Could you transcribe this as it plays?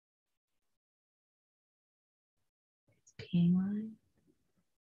Line.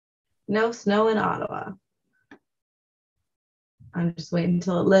 No snow in Ottawa. I'm just waiting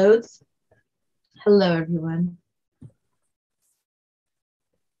until it loads. Hello, everyone.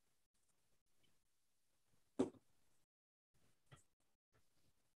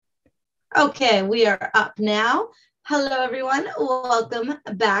 Okay, we are up now. Hello, everyone. Welcome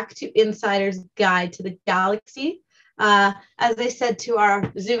back to Insider's Guide to the Galaxy. As I said to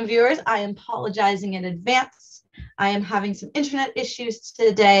our Zoom viewers, I am apologizing in advance. I am having some internet issues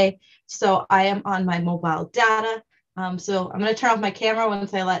today, so I am on my mobile data. So I'm going to turn off my camera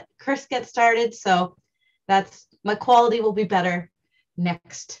once I let Chris get started. So that's my quality will be better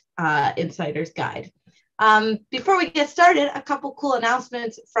next Insider's Guide. Before we get started, a couple cool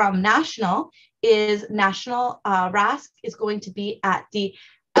announcements from National is National RASC is going to be at the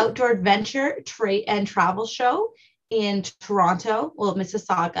Outdoor Adventure Trade and Travel Show in Toronto, well,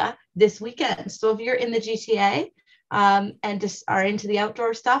 Mississauga, this weekend. So if you're in the GTA and just are into the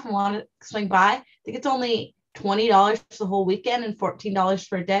outdoor stuff and want to swing by, I think it's only $20 for the whole weekend and $14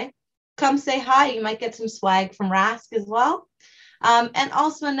 for a day. Come say hi. You might get some swag from RASC as well. And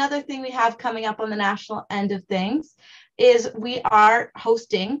also another thing we have coming up on the national end of things is we are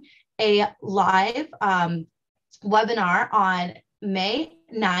hosting a live webinar on May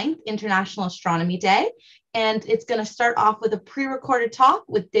 9th, International Astronomy Day. And it's going to start off with a pre-recorded talk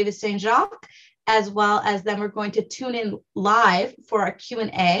with David St. Jacques, as well as then we're going to tune in live for a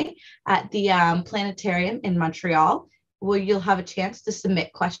Q&A at the planetarium in Montreal, where you'll have a chance to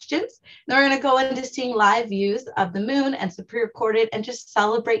submit questions. Then we're going to go into seeing live views of the moon and some pre-recorded and just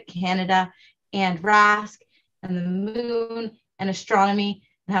celebrate Canada and RASC and the moon and astronomy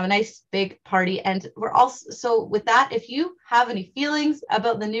and have a nice big party. And we're also, so with that, if you have any feelings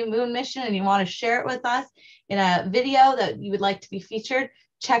about the new moon mission and you want to share it with us in a video that you would like to be featured,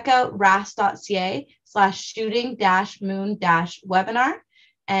 check out rasc.ca/shooting-moon-webinar.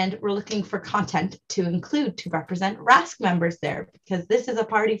 And we're looking for content to include to represent RASC members there, because this is a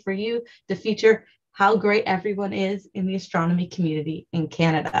party for you to feature how great everyone is in the astronomy community in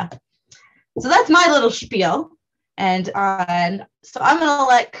Canada. So that's my little spiel. And so I'm going to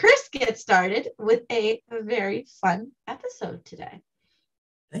let Chris get started with a very fun episode today.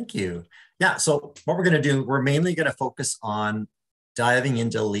 Thank you. Yeah, so what we're going to do, we're mainly going to focus on diving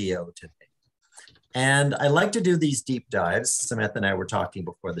into Leo today. And I like to do these deep dives. Samantha and I were talking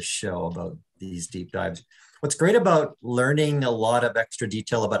before the show about these deep dives. What's great about learning a lot of extra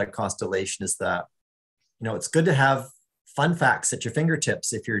detail about a constellation is that, you know, it's good to have fun facts at your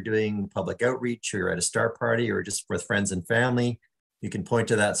fingertips. If you're doing public outreach or you're at a star party or just with friends and family, you can point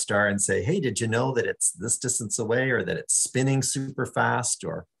to that star and say, hey, did you know that it's this distance away, or that it's spinning super fast,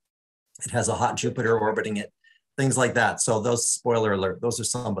 or it has a hot Jupiter orbiting it, things like that. So those, spoiler alert, those are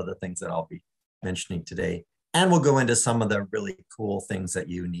some of the things that I'll be mentioning today. And we'll go into some of the really cool things that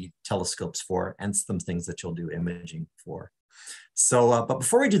you need telescopes for and some things that you'll do imaging for. So, but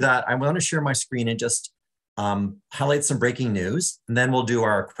before we do that, I want to share my screen and just highlight some breaking news. And then we'll do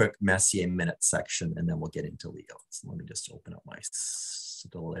our quick Messier minute section, and then we'll get into Leo. So let me just open up my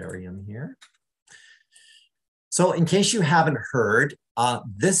Stellarium here. So in case you haven't heard,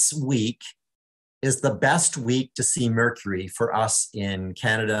 this week is the best week to see Mercury for us in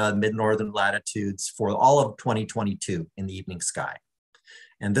Canada, mid-northern latitudes, for all of 2022 in the evening sky.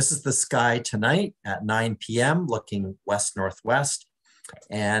 And this is the sky tonight at 9 p.m. looking west-northwest.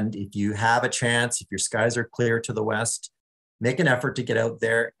 And if you have a chance, if your skies are clear to the west, make an effort to get out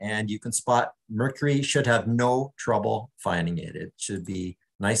there and you can spot Mercury. Should have no trouble finding it. It should be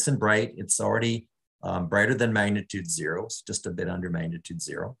nice and bright. It's already brighter than magnitude 0, it's just a bit under magnitude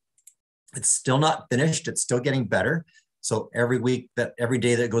 0. It's still not finished. It's still getting better. So every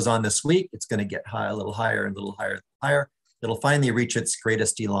day that goes on this week, it's going to get high, a little higher and a little higher, higher. It'll finally reach its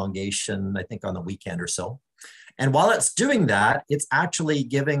greatest elongation, I think, on the weekend or so. And while it's doing that, it's actually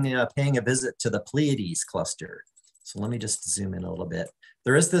paying a visit to the Pleiades cluster. So let me just zoom in a little bit.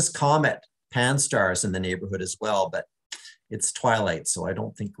 There is this comet, Pan-STARRS, in the neighborhood as well, but it's twilight, so I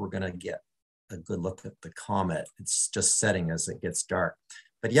don't think we're going to get a good look at the comet. It's just setting as it gets dark.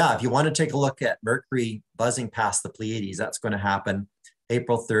 But yeah, if you want to take a look at Mercury buzzing past the Pleiades, that's going to happen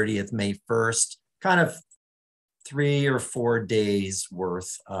April 30th, May 1st, kind of 3 or 4 days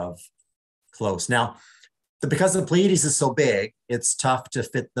worth of close. Now, because the Pleiades is so big, it's tough to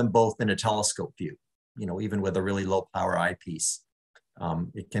fit them both in a telescope view, you know, even with a really low power eyepiece.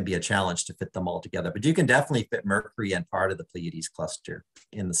 It can be a challenge to fit them all together, but you can definitely fit Mercury and part of the Pleiades cluster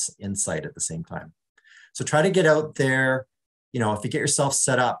in sight at the same time. So try to get out there. You know, if you get yourself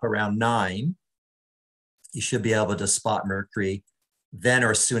set up around 9, you should be able to spot Mercury then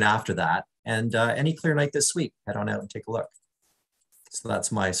or soon after that. And any clear night this week, head on out and take a look. So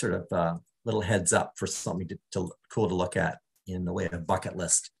that's my sort of little heads up for something cool to look at in the way of bucket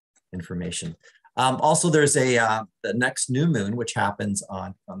list information. Also, there's the next new moon, which happens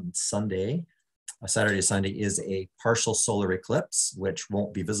on Sunday, Saturday, Sunday, is a partial solar eclipse, which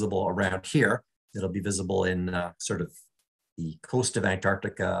won't be visible around here. It'll be visible in sort of the coast of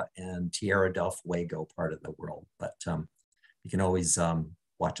Antarctica and Tierra del Fuego part of the world. But you can always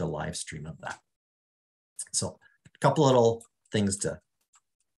watch a live stream of that. So a couple little things to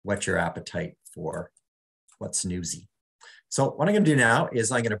whet your appetite for what's newsy. So what I'm going to do now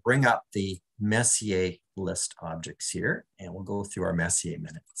is I'm going to bring up the Messier list objects here, and we'll go through our Messier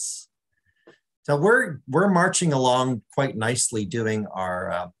minutes. So we're marching along quite nicely doing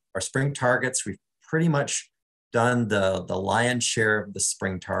our spring targets. We've pretty much done the lion's share of the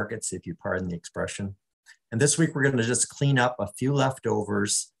spring targets, if you pardon the expression. And this week we're going to just clean up a few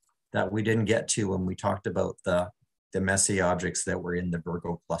leftovers that we didn't get to when we talked about the Messier objects that were in the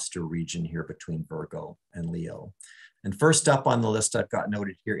Virgo cluster region here between Virgo and Leo. And first up on the list I've got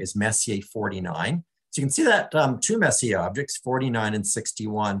noted here is Messier 49. So you can see that two Messier objects, 49 and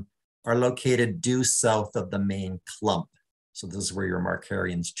 61, are located due south of the main clump. So this is where your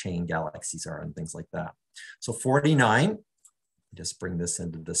Markarian's chain galaxies are and things like that. So 49, just bring this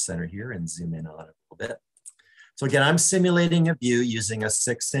into the center here and zoom in on it a little bit. So again, I'm simulating a view using a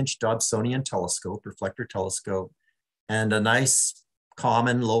 6-inch Dobsonian telescope, reflector telescope, and a nice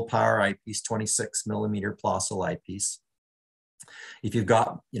common low power eyepiece, 26 millimeter Plössl eyepiece. If you've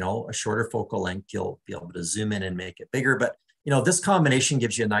got, a shorter focal length, you'll be able to zoom in and make it bigger. But, this combination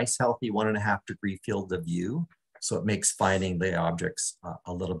gives you a nice, healthy 1.5 degree field of view. So it makes finding the objects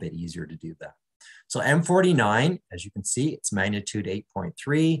a little bit easier to do that. So M49, as you can see, it's magnitude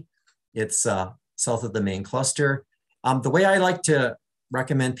 8.3. It's south of the main cluster. The way I like to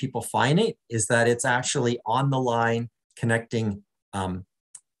recommend people find it is that it's actually on the line connecting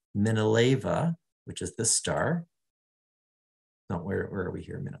Minaleva, which is this star. No, where are we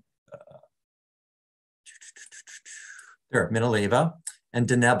here? There, Minaleva and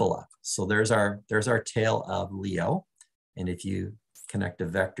Denebola. So there's our tail of Leo. And if you connect a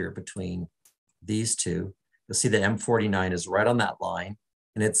vector between these two, you'll see that M49 is right on that line.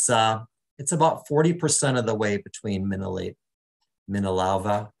 And it's about 40% of the way between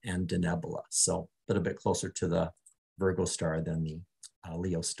Minaleva and Denebola. So a little bit closer to the Virgo star than the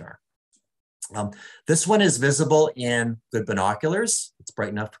Leo star. This one is visible in good binoculars. It's bright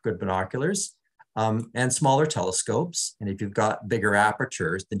enough for good binoculars and smaller telescopes. And if you've got bigger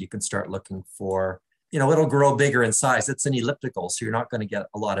apertures, then you can start looking for, it'll grow bigger in size. It's an elliptical, so you're not going to get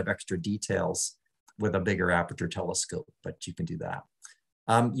a lot of extra details with a bigger aperture telescope, but you can do that.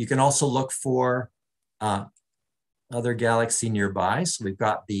 You can also look for other galaxy nearby. So we've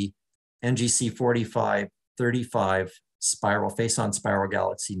got the NGC 4535 face-on spiral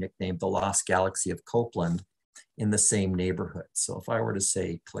galaxy nicknamed the Lost Galaxy of Copeland in the same neighborhood. So if I were to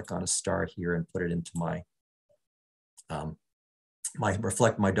say, click on a star here and put it into my my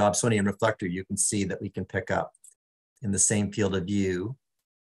Dobsonian reflector, you can see that we can pick up in the same field of view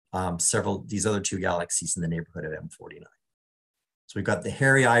these other two galaxies in the neighborhood of M49. So we've got the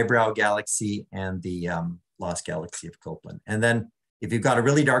Hairy Eyebrow Galaxy and the Lost Galaxy of Copeland. And then if you've got a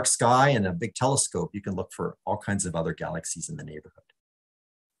really dark sky and a big telescope, you can look for all kinds of other galaxies in the neighborhood.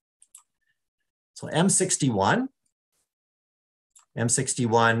 So M61,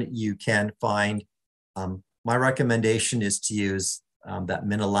 you can find, my recommendation is to use that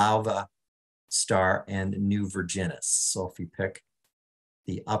Minaleva star and New Virginis. So if you pick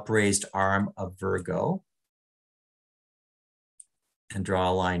the upraised arm of Virgo and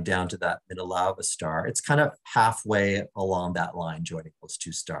draw a line down to that Minaleva star, it's kind of halfway along that line joining those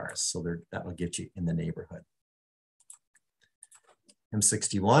two stars. So that will get you in the neighborhood.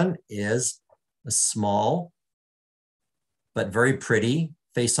 M61 is a small but very pretty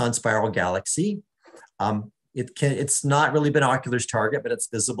face-on spiral galaxy. It's not really binoculars target, but it's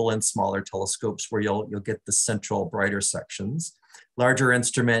visible in smaller telescopes where you'll get the central brighter sections. Larger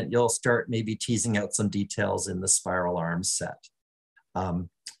instrument, you'll start maybe teasing out some details in the spiral arm set.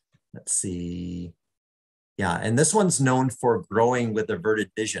 Let's see. Yeah, and this one's known for growing with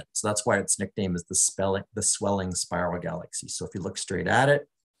averted vision. So that's why its nickname is the swelling spiral galaxy. So if you look straight at it,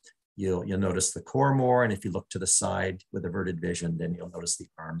 you'll notice the core more. And if you look to the side with averted vision, then you'll notice the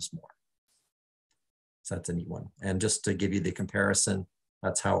arms more. So that's a neat one. And just to give you the comparison,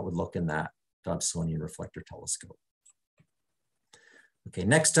 that's how it would look in that Dobsonian reflector telescope. Okay,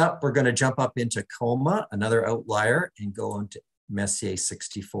 next up, we're going to jump up into Coma, another outlier, and go into Messier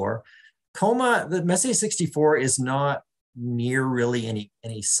 64. Coma, the Messier 64 is not near really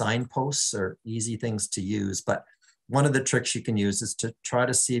any signposts or easy things to use, but one of the tricks you can use is to try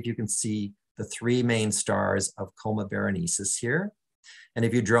to see if you can see the three main stars of Coma Berenices here. And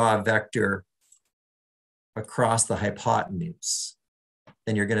if you draw a vector across the hypotenuse,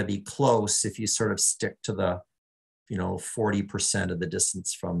 then you're going to be close if you sort of stick to the 40% of the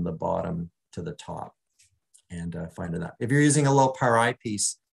distance from the bottom to the top and find that. If you're using a low power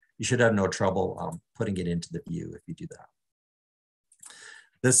eyepiece, you should have no trouble putting it into the view if you do that.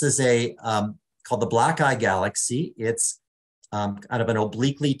 This is a called the Black Eye Galaxy. It's kind of an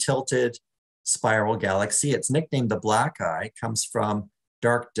obliquely tilted spiral galaxy. It's nicknamed the Black Eye. It comes from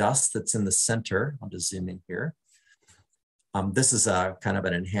dark dust that's in the center. I'll just zoom in here. This is a kind of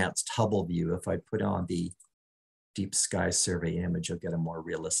an enhanced Hubble view. If I put on the Deep Sky Survey image, you'll get a more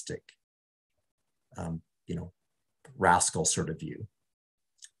realistic, rascal sort of view.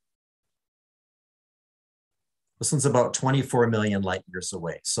 This one's about 24 million light years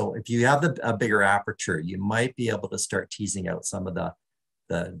away. So if you have a bigger aperture, you might be able to start teasing out some of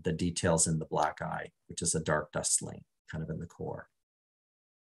the details in the Black Eye, which is a dark dust lane kind of in the core.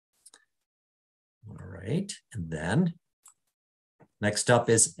 All right, and then next up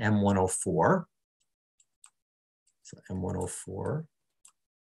is M104. So M104,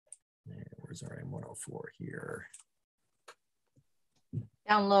 where's our M104 here?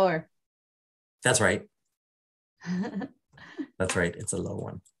 Down lower. That's right. That's right, it's a low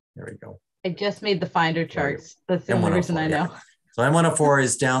one. There we go. I just made the finder charts. That's the only reason I know. Yeah. So M104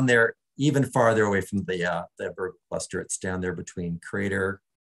 is down there, even farther away from the Virgo cluster. It's down there between Crater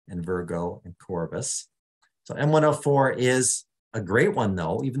and Virgo and Corvus. So M104 is a great one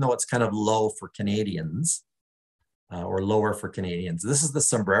though, even though it's kind of low for Canadians. Or lower for Canadians. This is the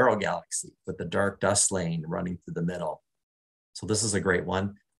Sombrero Galaxy with the dark dust lane running through the middle. So this is a great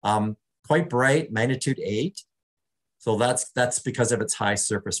one. Quite bright, magnitude 8. So that's because of its high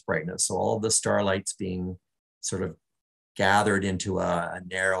surface brightness. So all of the starlight's being sort of gathered into a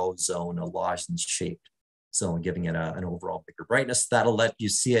narrow zone, a lozenge-shaped zone, giving it an overall bigger brightness. That'll let you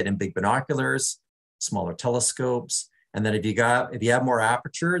see it in big binoculars, smaller telescopes. And then if you have more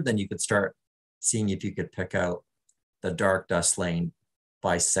aperture, then you could start seeing if you could pick out the dark dust lane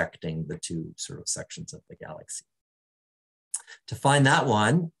bisecting the two sort of sections of the galaxy. To find that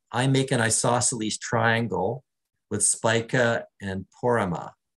one, I make an isosceles triangle with Spica and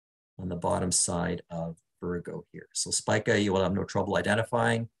Porrima on the bottom side of Virgo here. So Spica, you will have no trouble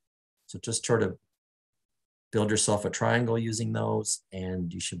identifying. So just sort of build yourself a triangle using those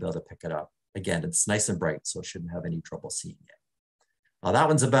and you should be able to pick it up. Again, it's nice and bright, so shouldn't have any trouble seeing it. That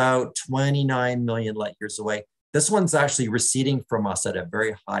one's about 29 million light years away. This one's actually receding from us at a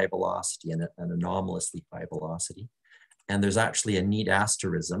very high velocity, an anomalously high velocity. And there's actually a neat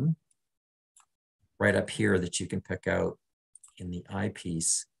asterism right up here that you can pick out in the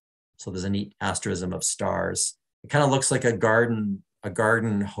eyepiece. So there's a neat asterism of stars. It kind of looks like a garden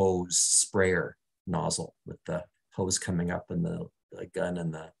hose sprayer nozzle with the hose coming up and the gun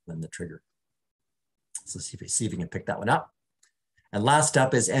and the trigger. So see if you can pick that one up. And last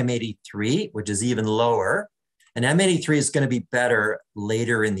up is M83, which is even lower. And M83 is going to be better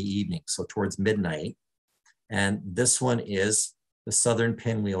later in the evening, so towards midnight. And this one is the Southern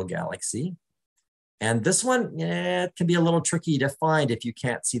Pinwheel Galaxy. And this one, it can be a little tricky to find if you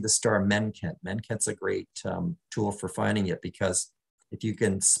can't see the star Menkent. Menkent's a great tool for finding it because if you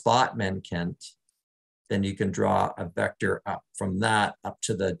can spot Menkent, then you can draw a vector up from that up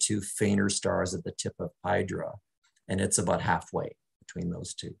to the two fainter stars at the tip of Hydra. And it's about halfway between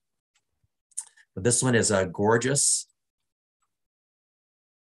those two. But this one is a gorgeous,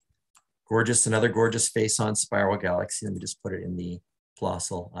 another gorgeous face-on spiral galaxy. Let me just put it in the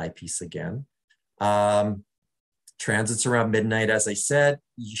colossal eyepiece again. Transits around midnight, as I said.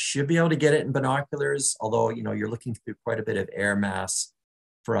 You should be able to get it in binoculars, although you're looking through quite a bit of air mass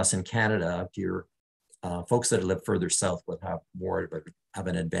for us in Canada. If you're folks that live further south would have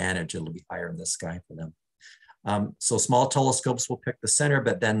an advantage. It'll be higher in the sky for them. So small telescopes will pick the center,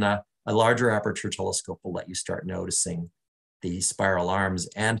 but then a larger aperture telescope will let you start noticing the spiral arms.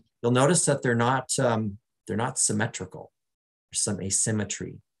 And you'll notice that they're not symmetrical. There's some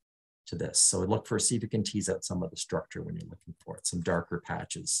asymmetry to this. So see if you can tease out some of the structure when you're looking for it, some darker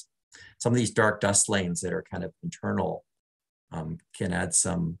patches. Some of these dark dust lanes that are kind of internal can add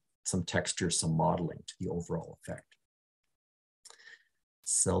some texture, some modeling to the overall effect.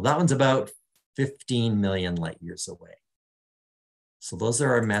 So that one's about 15 million light years away. So those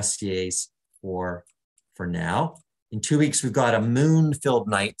are our Messiers for now. In 2 weeks, we've got a moon-filled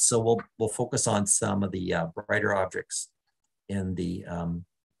night, so we'll focus on some of the brighter objects in the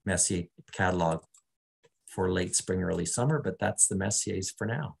Messier catalog for late spring, early summer, but that's the Messiers for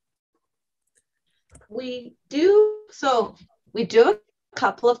now. We do have a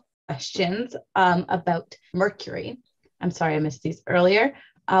couple of questions about Mercury. I'm sorry I missed these earlier.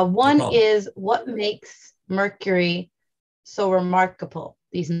 One is, what makes Mercury so remarkable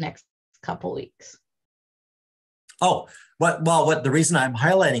these next couple weeks? Oh, what the reason I'm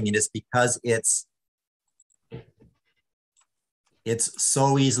highlighting it is because it's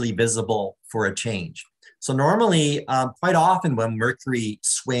so easily visible for a change. So normally, quite often when Mercury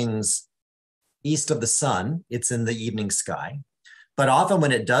swings east of the sun, it's in the evening sky. But often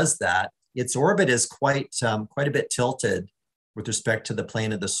when it does that, its orbit is quite a bit tilted with respect to the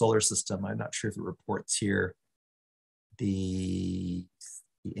plane of the solar system. I'm not sure if it reports here the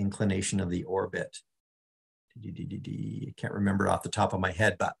inclination of the orbit. I can't remember off the top of my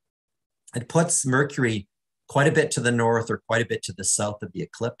head, but it puts Mercury quite a bit to the north or quite a bit to the south of the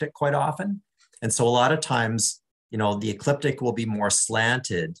ecliptic quite often. And so a lot of times, the ecliptic will be more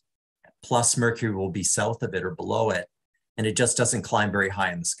slanted, plus Mercury will be south of it or below it, and it just doesn't climb very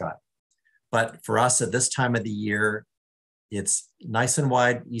high in the sky. But for us at this time of the year, it's nice and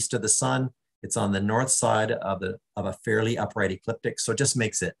wide east of the sun. It's on the north side of a fairly upright ecliptic, so it just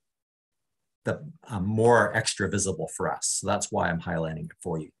makes it more extra visible for us. So that's why I'm highlighting it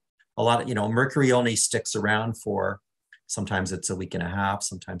for you. A lot of, Mercury only sticks around for, sometimes it's a week and a half,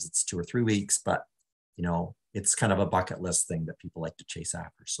 sometimes it's 2 or 3 weeks, but it's kind of a bucket list thing that people like to chase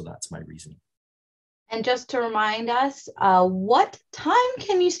after. So that's my reasoning. And just to remind us, what time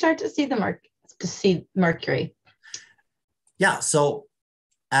can you start to see Mercury? Yeah, so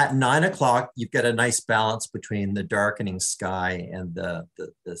at 9 o'clock, you've got a nice balance between the darkening sky and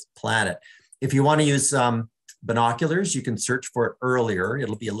this planet. If you want to use binoculars, you can search for it earlier.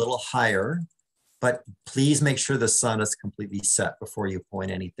 It'll be a little higher, but please make sure the sun is completely set before you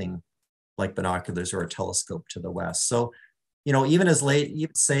point anything like binoculars or a telescope to the west. So, even as late, you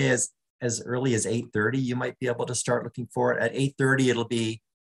say as early as 8:30, you might be able to start looking for it. At 8:30, it'll be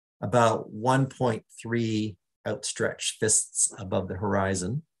about 1.3 outstretched fists above the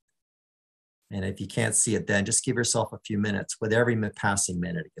horizon. And if you can't see it then, just give yourself a few minutes. With every passing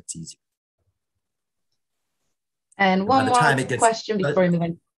minute, it gets easier. And one more question before we move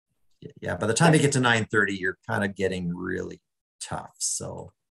on. Yeah, by the time you get to 9:30, you're kind of getting really tough.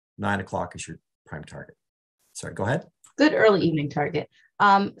 So 9 o'clock is your prime target. Sorry, go ahead. Good early evening target.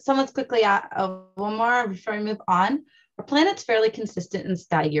 Someone's quickly one more before we move on. Our planet's fairly consistent in the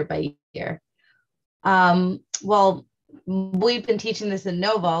sky year by year. Well, we've been teaching this in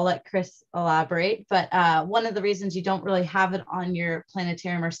Nova. I'll let Chris elaborate. But one of the reasons you don't really have it on your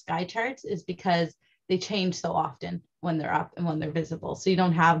planetarium or sky charts is because they change so often when they're up and when they're visible. So you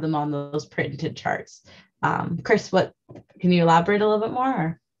don't have them on those printed charts. Chris, can you elaborate a little bit more?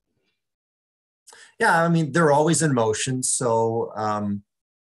 Or? Yeah, I mean, they're always in motion. So,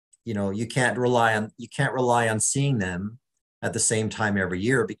 you can't rely on seeing them at the same time every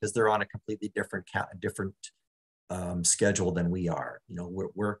year because they're on a completely different schedule than we are.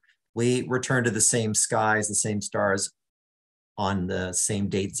 We return to the same skies, the same stars on the same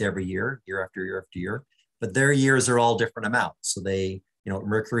dates every year, year after year after year, but their years are all different amounts. So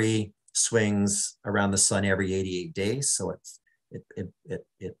Mercury swings around the sun every 88 days. So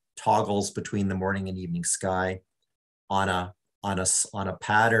it toggles between the morning and evening sky on a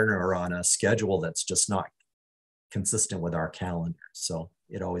pattern or on a schedule that's just not consistent with our calendar. So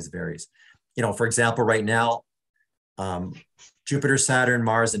it always varies. For example, right now, Jupiter, Saturn,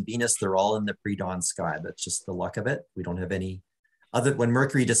 Mars, and Venus, they're all in the pre-dawn sky. That's just the luck of it. We don't have any other. When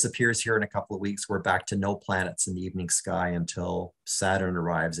Mercury disappears here in a couple of weeks, we're back to no planets in the evening sky until Saturn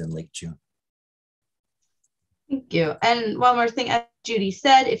arrives in late June. Thank you. And one more thing, as Judy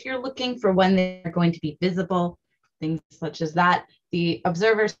said, if you're looking for when they're going to be visible, things such as that, the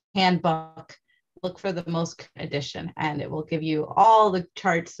Observer's Handbook, look for the most current edition, and it will give you all the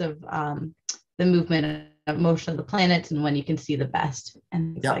charts of the movement and motion of the planets and when you can see the best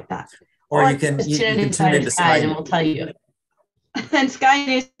and things like that. Or you can tune into Sky and we'll tell you. And Sky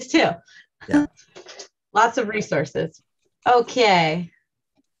News too. Yeah. Lots of resources. Okay.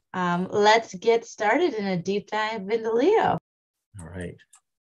 Let's get started in a deep dive into Leo. All right.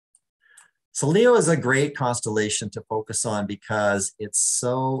 So Leo is a great constellation to focus on because it's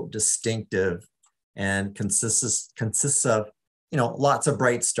so distinctive and consists of lots of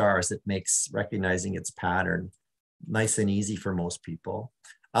bright stars that makes recognizing its pattern nice and easy for most people.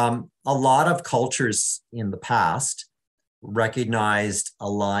 A lot of cultures in the past recognized a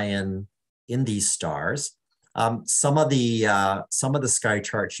lion in these stars. Some of the sky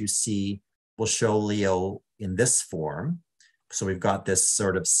charts you see will show Leo in this form. So we've got this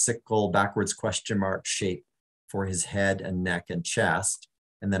sort of sickle backwards question mark shape for his head and neck and chest,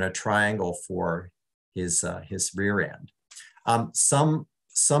 and then a triangle for his rear end. Some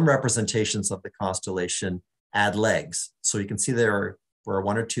representations of the constellation add legs. So you can see there were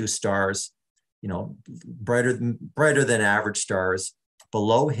one or two stars, you know, brighter than average stars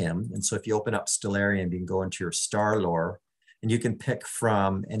below him. And so if you open up Stellarium, you can go into your star lore and you can pick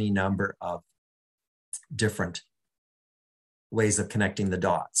from any number of different ways of connecting the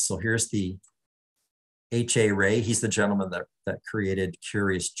dots. So here's the H.A. Ray. He's the gentleman that created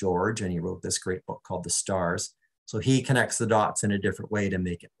Curious George, and he wrote this great book called The Stars. So he connects the dots in a different way to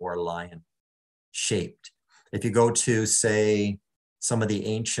make it more lion shaped. If you go to, say, some of the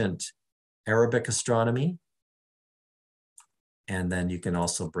ancient Arabic astronomy, and then you can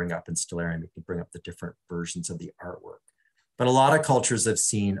also bring up in Stellarium, you can bring up the different versions of the artwork. But a lot of cultures have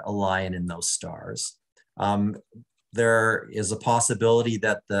seen a lion in those stars. There is a possibility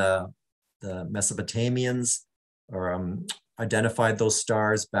that the Mesopotamians identified those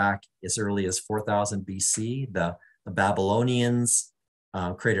stars back as early as 4000 BC. The Babylonians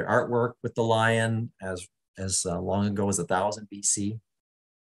created artwork with the lion as long ago as 1000 BC.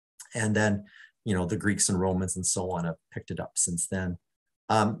 And then, you know, the Greeks and Romans and so on have picked it up since then.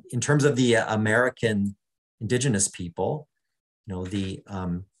 In terms of the American indigenous people, you know, the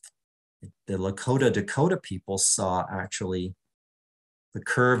Lakota Dakota people saw actually the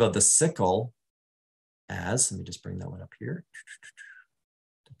curve of the sickle as, let me just bring that one up here.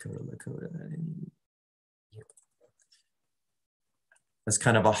 Lakota. As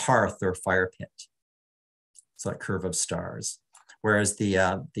kind of a hearth or fire pit. So that curve of stars. Whereas the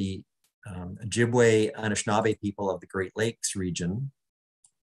Ojibwe Anishinaabe people of the Great Lakes region,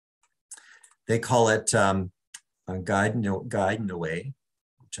 they call it guide no way,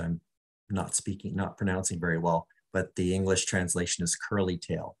 which I'm not pronouncing very well, but the English translation is curly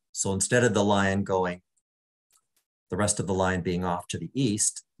tail. So instead of the lion going, the rest of the line being off to the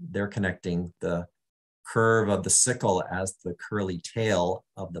east, they're connecting the curve of the sickle as the curly tail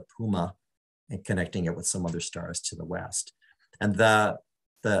of the puma and connecting it with some other stars to the west. And the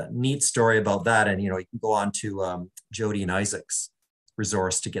neat story about that, and you know, you can go on to Jody and Isaac's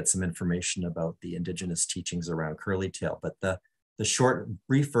resource to get some information about the indigenous teachings around curly tail. But the short,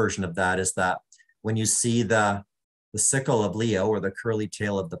 brief version of that is that when you see the sickle of Leo or the curly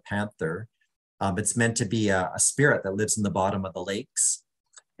tail of the panther, it's meant to be a spirit that lives in the bottom of the lakes.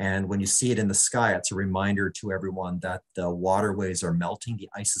 And when you see it in the sky, it's a reminder to everyone that the waterways are melting, the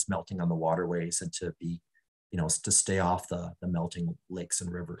ice is melting on the waterways, and to be, you know, to stay off the melting lakes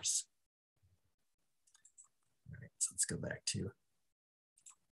and rivers. All right, so let's go back to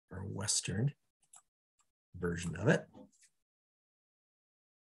our Western version of it.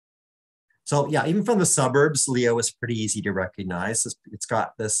 So yeah, even from the suburbs, Leo is pretty easy to recognize. It's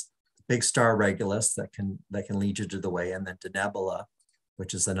got this big star Regulus that can lead you to the way, and then Denebola,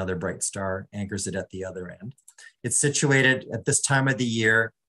 which is another bright star, anchors it at the other end. It's situated at this time of the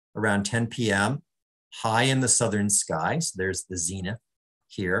year around 10 p.m., high in the southern sky. So there's the zenith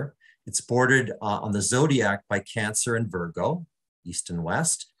here. It's bordered on the zodiac by Cancer and Virgo, east and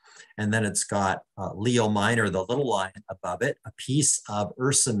west. And then it's got Leo Minor, the little line above it. A piece of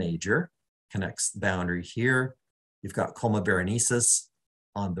Ursa Major connects the boundary here. You've got Coma Berenices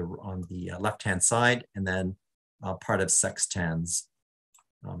on the left-hand side, and then part of Sextans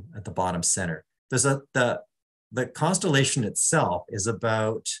at the bottom center. There's the constellation itself is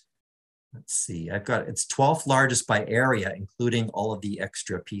about, let's see, it's 12th largest by area, including all of the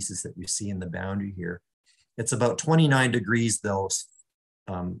extra pieces that you see in the boundary here. It's about 29 degrees though,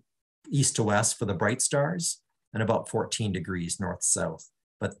 east to west for the bright stars, and about 14 degrees north-south.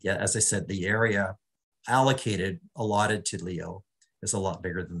 But yeah, as I said, the area allotted to Leo is a lot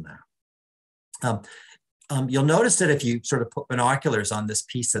bigger than that. You'll notice that if you sort of put binoculars on this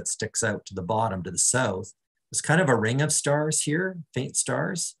piece that sticks out to the bottom, to the south, there's kind of a ring of stars here, faint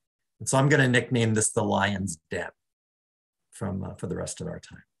stars. And so I'm going to nickname this the Lion's Den for the rest of our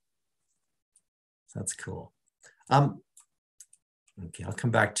time. So that's cool. Okay, I'll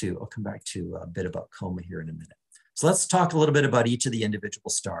come back to a bit about Coma here in a minute. So let's talk a little bit about each of the individual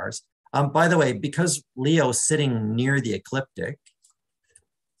stars. By the way, because Leo is sitting near the ecliptic,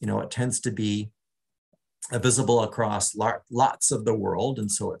 you know, it tends to be visible across lots of the world,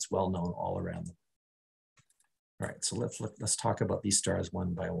 and so it's well known all around them. All right, so let's talk about these stars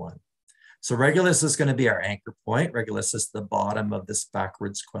one by one. So Regulus is going to be our anchor point. Regulus is the bottom of this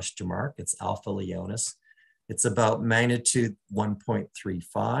backwards question mark. It's Alpha Leonis. It's about magnitude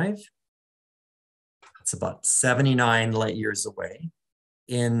 1.35. It's about 79 light years away.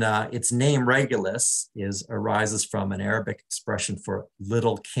 In its name, Regulus arises from an Arabic expression for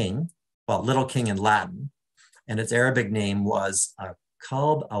little king, well, little king in Latin. And its Arabic name was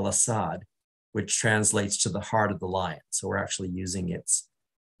Kalb al-Assad, which translates to the heart of the lion. So we're actually using its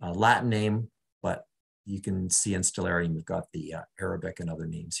Latin name, but you can see in Stellarium, we've got the Arabic and other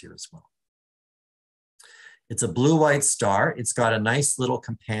names here as well. It's a blue-white star. It's got a nice little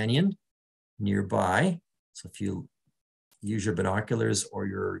companion nearby. So if you use your binoculars or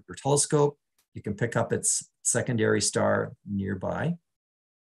your telescope, you can pick up its secondary star nearby.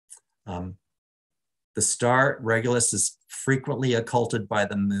 The star Regulus is frequently occulted by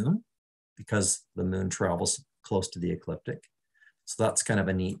the moon because the moon travels close to the ecliptic. So that's kind of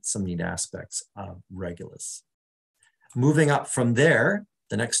some neat aspects of Regulus. Moving up from there,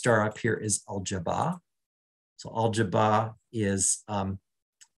 the next star up here is Al-Jabah. So Al-Jabah is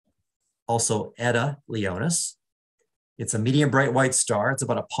also Eta Leonis. It's a medium bright white star. It's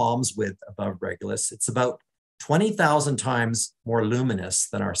about a palm's width above Regulus. It's about 20,000 times more luminous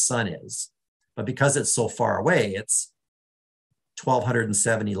than our sun is. But because it's so far away, it's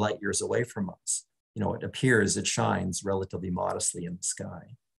 1,270 light years away from us. You know, it appears, it shines relatively modestly in the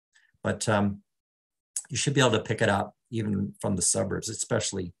sky. But you should be able to pick it up even from the suburbs,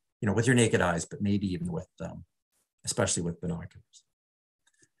 especially, you know, with your naked eyes, but maybe even with, especially with binoculars.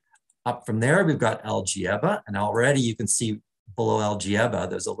 Up from there, we've got Al-Jabah, and already you can see below Al-Jabah,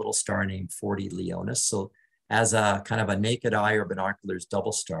 there's a little star named 40 Leonis. So as a kind of a naked eye or binoculars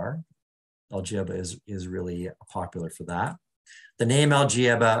double star, Al-Jabah is really popular for that. The name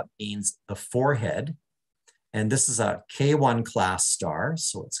Al-Jabah means the forehead, and this is a K1 class star,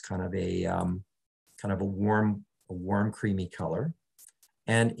 so it's kind of a warm creamy color.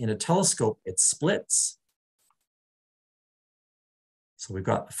 And in a telescope, it splits. So we've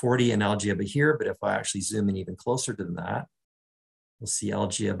got 40 and Al-Jabah here, but if I actually zoom in even closer to that, we'll see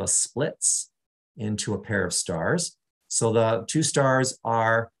Al-Jabah splits into a pair of stars. So the two stars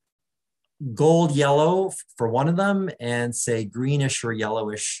are gold yellow for one of them and say greenish or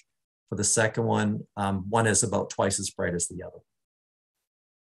yellowish for the second one. One is about twice as bright as the other.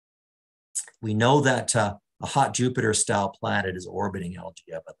 We know that a hot Jupiter-style planet is orbiting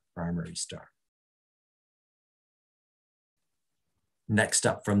Al-Jabah, the primary star. Next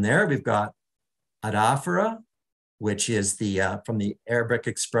up from there, we've got Adafra, which is from the Arabic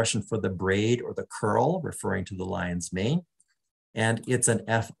expression for the braid or the curl, referring to the lion's mane. And it's an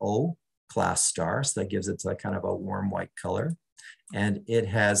FO class star, so that gives it a kind of a warm white color. And it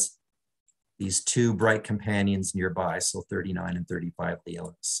has these two bright companions nearby, so 39 and 35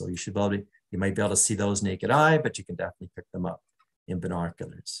 Leonis. So you should be able to, you might be able to see those naked eye, but you can definitely pick them up in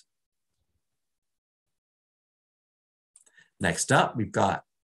binoculars. Next up, we've got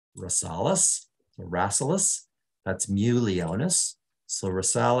Rassalis, so Rassalis, that's Mu Leonis. So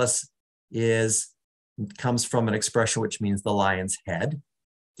Rassalis comes from an expression which means the lion's head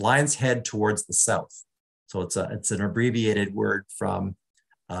towards the south. So it's an abbreviated word from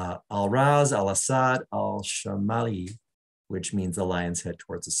Al-Raz, Al-Assad, Al-Shamali, which means the lion's head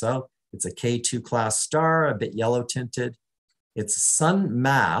towards the south. It's a K2 class star, a bit yellow tinted. It's sun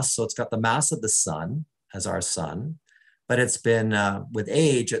mass, so it's got the mass of the sun as our sun, but it's been, with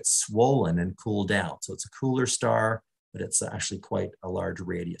age, it's swollen and cooled down. So it's a cooler star, but it's actually quite a large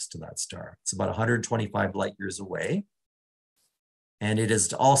radius to that star. It's about 125 light years away. And it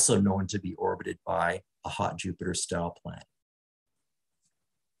is also known to be orbited by a hot Jupiter-style planet.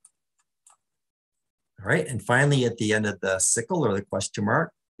 All right, and finally at the end of the sickle or the question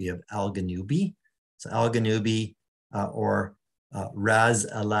mark, we have Alganubi. So Alganubi or Ras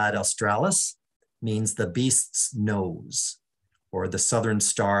Alad Australis means the beast's nose or the southern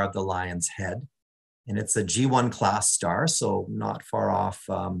star of the lion's head. And it's a G1 class star, so not far off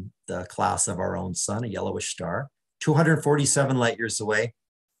the class of our own sun, a yellowish star, 247 light years away.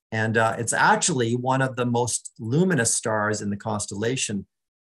 And it's actually one of the most luminous stars in the constellation,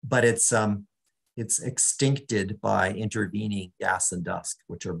 but it's extincted by intervening gas and dust,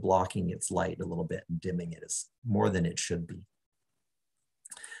 which are blocking its light a little bit and dimming it as more than it should be.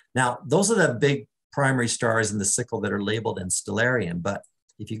 Now, those are the big primary stars in the sickle that are labeled in Stellarium, but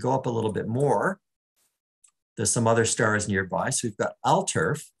if you go up a little bit more, there's some other stars nearby. So we've got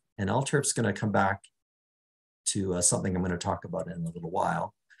Alturf, and Alturf's going to come back to something I'm going to talk about in a little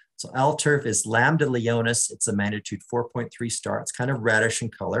while. So Alturf is Lambda Leonis. It's a magnitude 4.3 star. It's kind of reddish in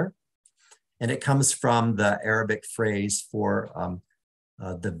color. And it comes from the Arabic phrase for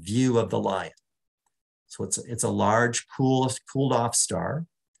the view of the lion. So it's a large, cooled off star.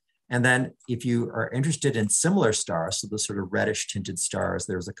 And then if you are interested in similar stars, so the sort of reddish tinted stars,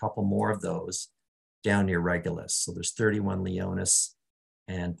 there's a couple more of those down near Regulus. So there's 31 Leonis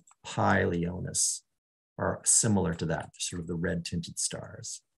and Pi Leonis are similar to that, sort of the red tinted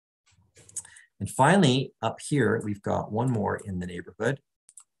stars. And finally, up here, we've got one more in the neighborhood,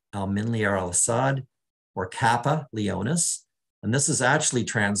 Al-Minli al-Assad, or Kappa Leonis. And this is actually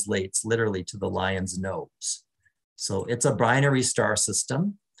translates literally to the lion's nose. So it's a binary star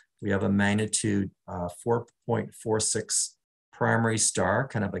system. We have a magnitude 4.46 primary star,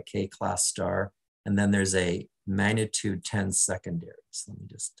 kind of a K-class star. And then there's a magnitude 10 secondary. So let me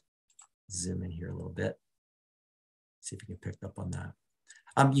just zoom in here a little bit. See if you can pick up on that.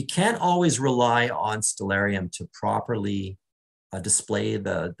 You can't always rely on Stellarium to properly display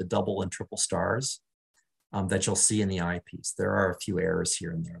the double and triple stars that you'll see in the eyepiece. There are a few errors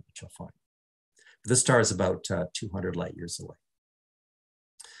here and there that you'll find. But this star is about 200 light years away.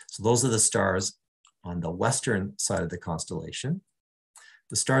 So those are the stars on the western side of the constellation.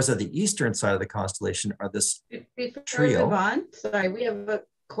 The stars on the eastern side of the constellation are this Before we move on, sorry, we have a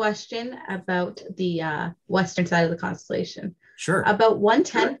question about the western side of the constellation. Sure. About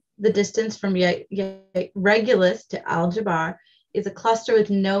 1/10 the distance from Regulus to Aldebaran is a cluster with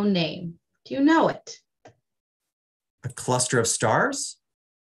no name. Do you know it? A cluster of stars?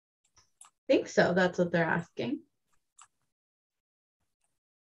 I think so. That's what they're asking.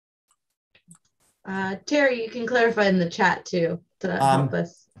 Terry, you can clarify in the chat too to help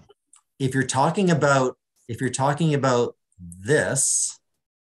us. If you're talking about this,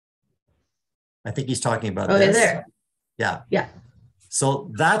 I think he's talking about this. There. Yeah. Yeah.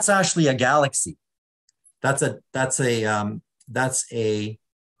 So that's actually a galaxy. That's a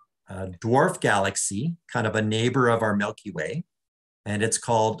dwarf galaxy, kind of a neighbor of our Milky Way, and it's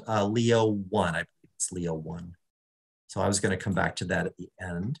called Leo 1. I believe it's Leo 1. So I was going to come back to that at the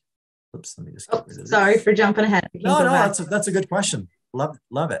end. Oops, let me just get rid of this. Sorry for jumping ahead. No, that's a good question. Love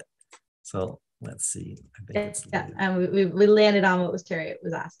it. So let's see. I think it's and we landed on what was Terry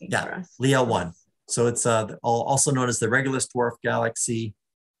was asking for us. Leo 1. So it's also known as the Regulus dwarf galaxy.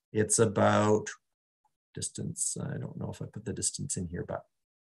 It's about distance. I don't know if I put the distance in here, but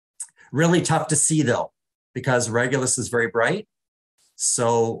really tough to see though, because Regulus is very bright.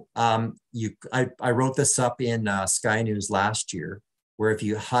 So I wrote this up in Sky News last year, where if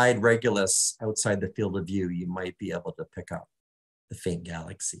you hide Regulus outside the field of view, you might be able to pick up the faint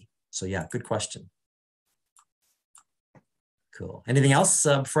galaxy. So yeah, good question. Cool. Anything else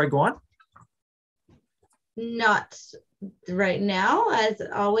before I go on? Not right now. As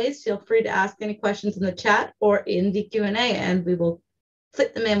always, feel free to ask any questions in the chat or in the Q&A, and we will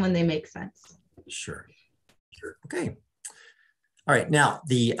fit them in when they make sense. Sure. Okay. All right. Now,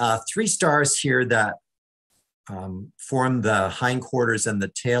 the three stars here that form the hindquarters and the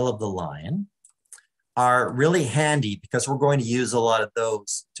tail of the lion are really handy because we're going to use a lot of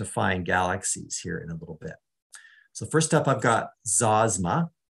those to find galaxies here in a little bit. So first up, I've got Zosma.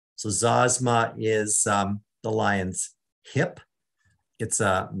 So Zosma is the lion's hip. It's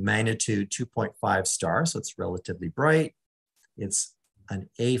a magnitude 2.5 star, so it's relatively bright. It's an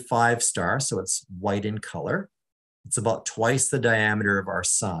A5 star, so it's white in color. It's about twice the diameter of our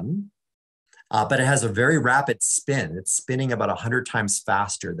sun, but it has a very rapid spin. It's spinning about 100 times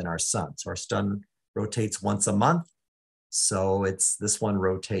faster than our sun. So our sun rotates once a month. So this one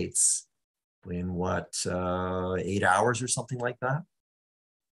rotates in what, 8 hours or something like that.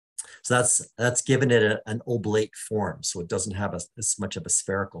 So that's given it an oblate form. So it doesn't have as much of a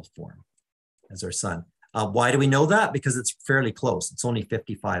spherical form as our sun. Why do we know that? Because it's fairly close. It's only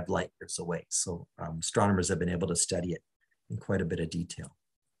 55 light years away. So astronomers have been able to study it in quite a bit of detail.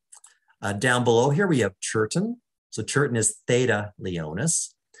 Down below here, we have Chertan. So Chertan is Theta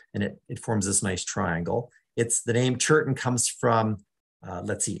Leonis, and it forms this nice triangle. The name Chertan comes from,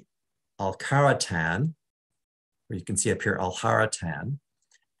 let's see, Al-Kharatan, where you can see up here, Al-Haratan.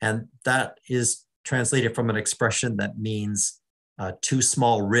 And that is translated from an expression that means two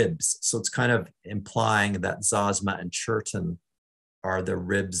small ribs. So it's kind of implying that Zosma and Chertan are the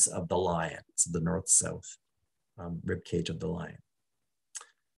ribs of the lion. It's the north-south rib cage of the lion.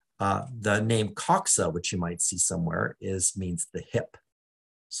 The name Coxa, which you might see somewhere, means the hip.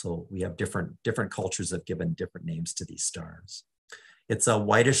 So we have different cultures have given different names to these stars. It's a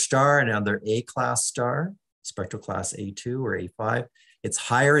whitish star, another A-class star, spectral class A2 or A5. It's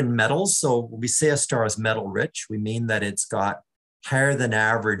higher in metals. So when we say a star is metal rich, we mean that it's got higher than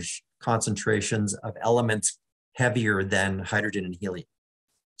average concentrations of elements heavier than hydrogen and helium.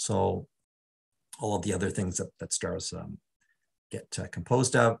 So all of the other things that stars get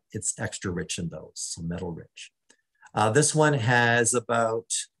composed of, it's extra rich in those, so metal rich. This one has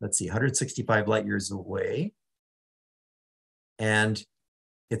about, let's see, 165 light years away. And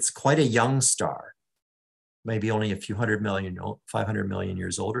it's quite a young star, maybe only a few 500 million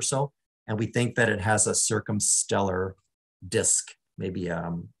years old or so. And we think that it has a circumstellar disk, maybe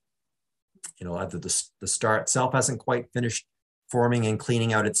you know, either the star itself hasn't quite finished forming and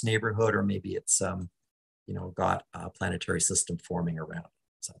cleaning out its neighborhood, or maybe it's, you know, got a planetary system forming around it.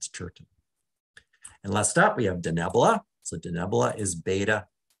 So that's Chertan. And last up, we have Denebula. So Denebula is Beta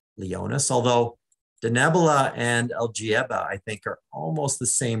Leonis, although Denebula and Algeba, I think, are almost the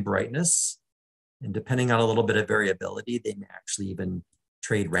same brightness. And depending on a little bit of variability, they may actually even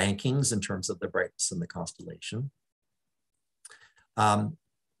trade rankings in terms of the brightness in the constellation.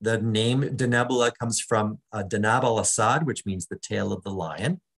 The name Denebula comes from Denab al-Assad, which means the tail of the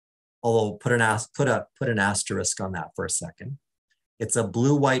lion. Although put an asterisk on that for a second. It's a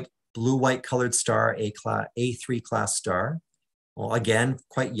blue-white colored star, A3 class star. Well, again,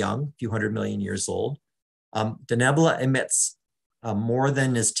 quite young, a few 100 million years old. Denebula emits more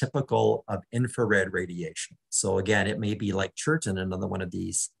than is typical of infrared radiation. So again, it may be like Chertan, another one of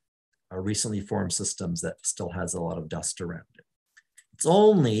these recently formed systems that still has a lot of dust around it. It's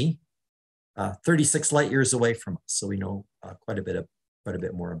only 36 light years away from us, so we know quite a bit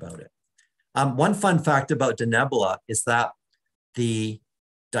more about it. One fun fact about Denebula is that the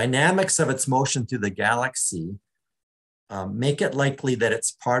dynamics of its motion through the galaxy make it likely that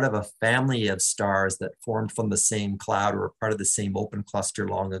it's part of a family of stars that formed from the same cloud or part of the same open cluster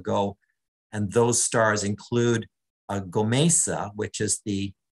long ago. And those stars include Gomesa, which is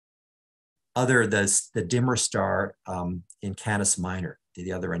the dimmer star in Canis Minor,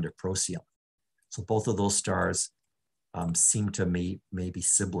 the other end of Procyon. So both of those stars seem to maybe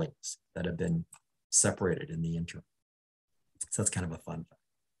siblings that have been separated in the interim. So that's kind of a fun fact.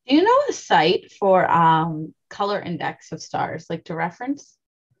 Do you know a site for color index of stars, like to reference?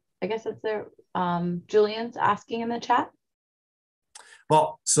 I guess it's there. Julian's asking in the chat.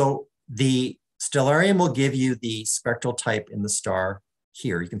 Well, so the stellarium will give you the spectral type in the star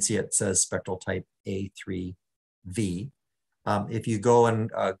here. You can see it says spectral type A3V. If you go and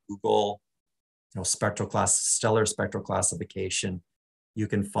Google, you know, stellar spectral classification, you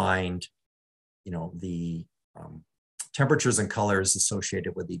can find, you know, the temperatures and colors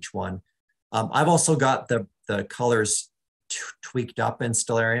associated with each one. I've also got the colors tweaked up in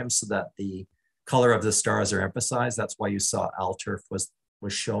stellarium so that the color of the stars are emphasized. That's why you saw Alturf was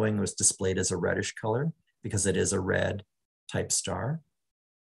displayed as a reddish color, because it is a red type star.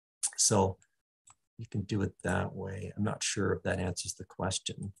 So you can do it that way. I'm not sure if that answers the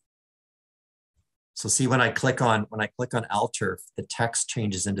question. So see, when I click on Alturf, the text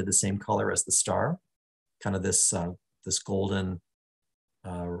changes into the same color as the star, kind of this golden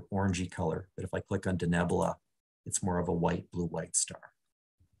orangey color. But if I click on Denebula, it's more of a blue-white star.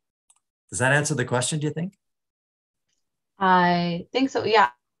 Does that answer the question, do you think? I think so, yeah.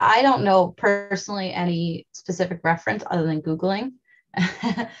 I don't know personally any specific reference other than Googling.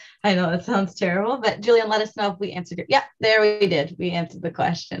 I know that sounds terrible, but Julian, let us know if we answered it. Yeah, there we did. We answered the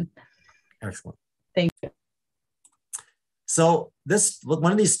question. Excellent. Thank you. So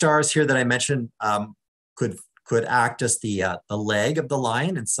one of these stars here that I mentioned could act as the leg of the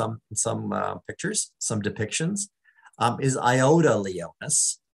lion in some pictures, some depictions, is Iota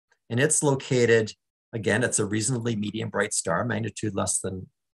Leonis, and it's located, again, it's a reasonably medium bright star, magnitude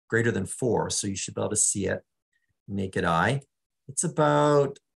greater than 4, so you should be able to see it naked eye. It's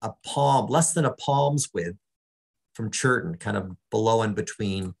about a palm, less than a palm's width from Chertan, kind of below and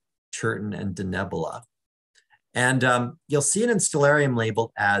between Chertan and Denebula. And you'll see it in stellarium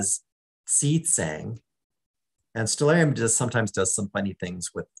labeled as Tsang. And stellarium sometimes does some funny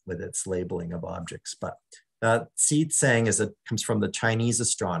things with its labeling of objects. But Tsang comes from the Chinese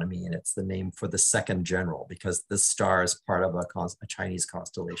astronomy, and it's the name for the second general, because this star is part of a Chinese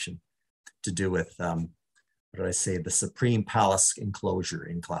constellation to do with, what did I say, the supreme palace enclosure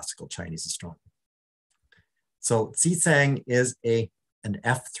in classical Chinese astronomy. So Tsang is an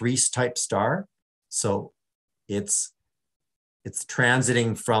F3 type star. So it's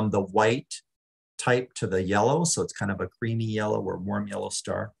transiting from the white type to the yellow. So it's kind of a creamy yellow or warm yellow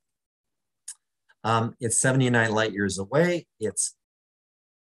star. It's 79 light years away. It's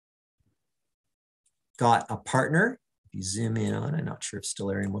got a partner. If you zoom in on, I'm not sure if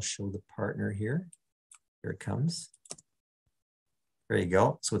stellarium will show the partner here. Here it comes. There you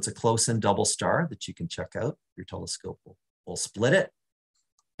go. So it's a close-in double star that you can check out. Your telescope will split it.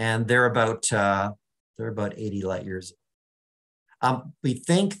 And they're about 80 light years. We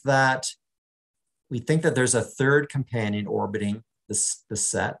think that there's a third companion orbiting this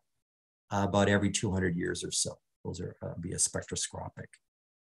set about every 200 years or so. Those are be a spectroscopic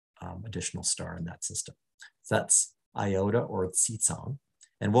additional star in that system. So that's Iota or Tsang.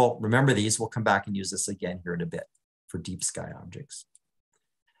 And we'll remember these. We'll come back and use this again here in a bit for deep sky objects.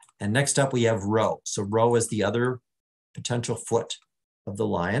 And next up we have Rho. So Rho is the other potential foot of the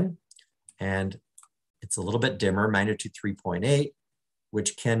lion. and it's a little bit dimmer, magnitude 3.8,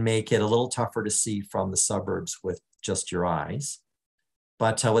 which can make it a little tougher to see from the suburbs with just your eyes.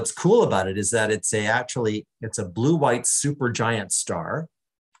 But what's cool about it is that it's a blue-white supergiant star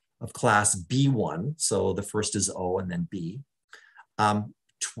of class B1. So the first is O and then B.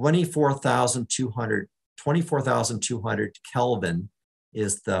 24,200 Kelvin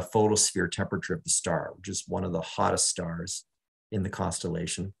is the photosphere temperature of the star, which is one of the hottest stars in the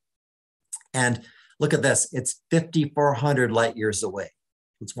constellation. And look at this, it's 5,400 light years away.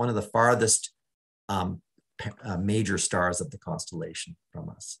 It's one of the farthest major stars of the constellation from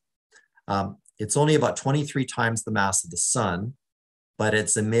us. It's only about 23 times the mass of the sun, but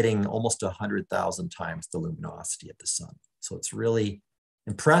it's emitting almost 100,000 times the luminosity of the sun. So it's really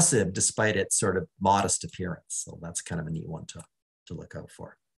impressive despite its sort of modest appearance. So that's kind of a neat one to look out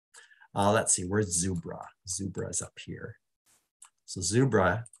for. Let's see, where's Zubra? Zubra is up here. So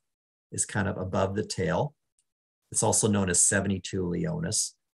Zubra is kind of above the tail. It's also known as 72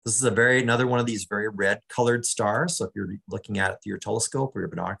 Leonis. This is another one of these very red colored stars. So if you're looking at it through your telescope or your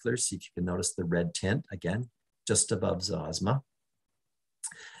binoculars, see if you can notice the red tint, again, just above Zosma.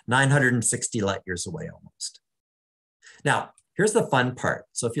 960 light years away almost. Now, here's the fun part.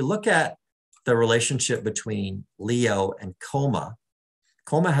 So if you look at the relationship between Leo and Coma,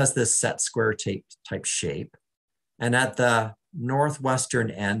 Coma has this set square type shape. And at the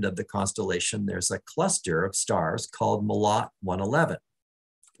northwestern end of the constellation, there's a cluster of stars called Melotte 111,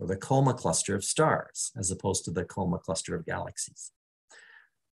 or the Coma cluster of stars, as opposed to the Coma cluster of galaxies.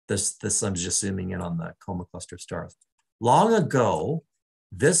 This I'm just zooming in on the Coma cluster of stars. Long ago,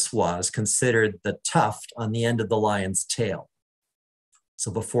 this was considered the tuft on the end of the lion's tail. So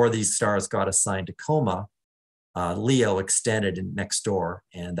before these stars got assigned to Coma, Leo extended in next door,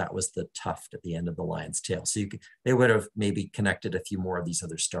 and that was the tuft at the end of the lion's tail. So they would have maybe connected a few more of these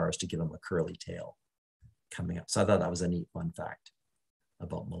other stars to give them a curly tail coming up. So I thought that was a neat fun fact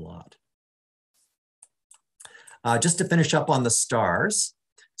about Melotte. Just to finish up on the stars.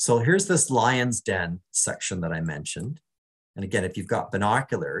 So here's this lion's den section that I mentioned. And again, if you've got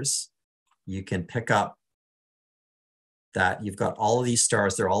binoculars, you can pick up that you've got all of these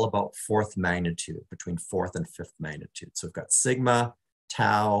stars. They're all about fourth magnitude, between fourth and fifth magnitude. So we've got sigma,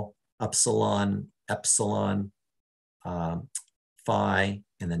 tau, epsilon, phi,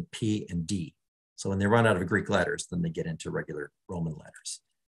 and then P and D. So when they run out of Greek letters, then they get into regular Roman letters.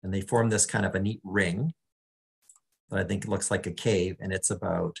 And they form this kind of a neat ring that I think looks like a cave, and it's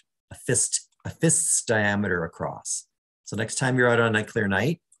about a fist's diameter across. So next time you're out on a clear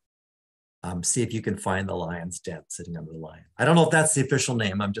night, see if you can find the lion's den sitting under the lion. I don't know if that's the official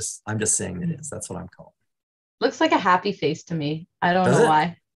name. I'm just saying it is. That's what I'm calling. Looks like a happy face to me. I don't Does know it?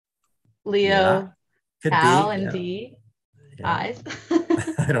 why. Leo, Could Cal, be, and yeah. D. Yeah. Eyes.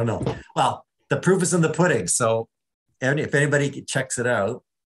 I don't know. Well, the proof is in the pudding. So if anybody checks it out,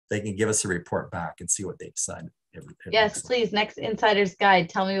 they can give us a report back and see what they decide. Yes, please. Next Insider's Guide,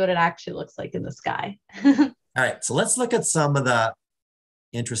 tell me what it actually looks like in the sky. All right, so let's look at some of the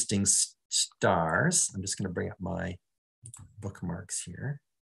interesting stars. I'm just going to bring up my bookmarks here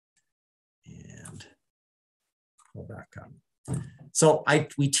and pull back up. So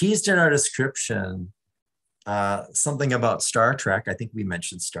we teased in our description something about Star Trek. I think we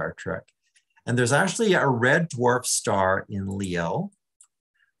mentioned Star Trek. And there's actually a red dwarf star in Leo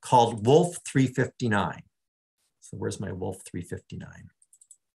called Wolf 359. So where's my Wolf 359?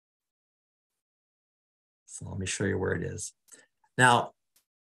 So let me show you where it is. Now,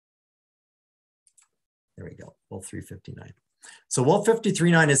 there we go, Wolf 359. So Wolf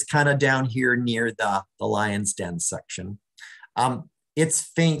 539 is kind of down here near the lion's den section. It's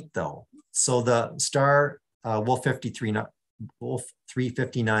faint though. So the star Wolf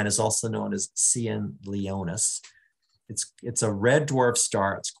 359 is also known as Cien Leonis. It's a red dwarf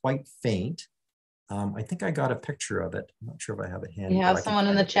star. It's quite faint. I think I got a picture of it. I'm not sure if I have it handy. You have someone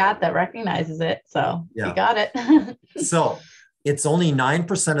in the chat that recognizes it, so yeah. You got it. So it's only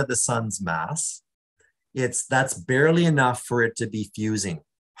 9% of the sun's mass. That's barely enough for it to be fusing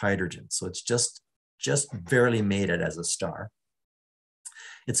hydrogen. So it's just barely made it as a star.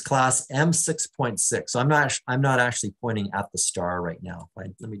 It's class M6.6. So I'm not actually pointing at the star right now.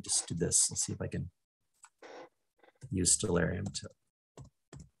 Let me just do this. Let's see if I can use Stellarium to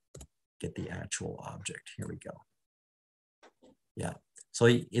get the actual object. Here we go. Yeah. So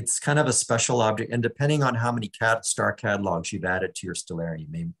it's kind of a special object, and depending on how many star catalogs you've added to your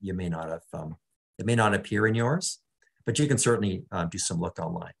Stellarium, you may not have. It may not appear in yours, but you can certainly do some look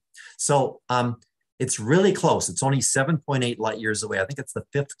online. So it's really close. It's only 7.8 light years away. I think it's the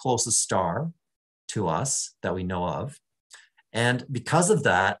 5th closest star to us that we know of. And because of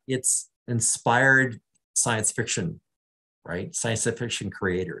that, it's inspired science fiction, right? Science fiction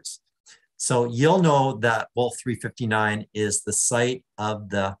creators. So you'll know that Wolf 359 is the site of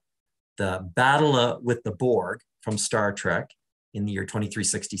the battle with the Borg from Star Trek in the year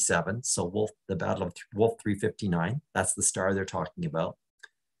 2367. So the Battle of Wolf 359, that's the star they're talking about.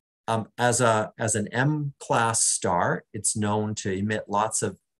 As an M-class star, it's known to emit lots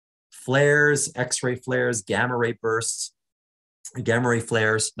of flares, X-ray flares, gamma ray bursts, gamma ray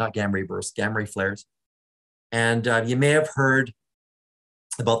flares, not gamma ray bursts, gamma ray flares. And you may have heard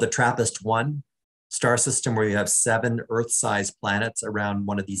about the TRAPPIST-1 star system, where you have 7 Earth-sized planets around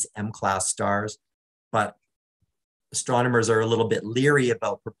one of these M-class stars. But astronomers are a little bit leery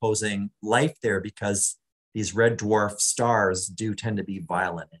about proposing life there, because these red dwarf stars do tend to be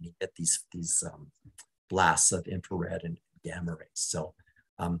violent, and you get these blasts of infrared and gamma rays. So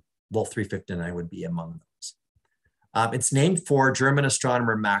Wolf 359 would be among those. It's named for German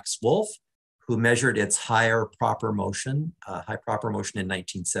astronomer Max Wolf, who measured its high proper motion in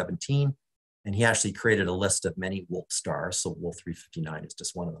 1917. And he actually created a list of many Wolf stars. So Wolf 359 is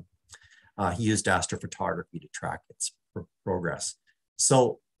just one of them. He used astrophotography to track its progress.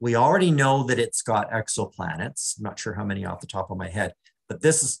 So we already know that it's got exoplanets. I'm not sure how many off the top of my head, but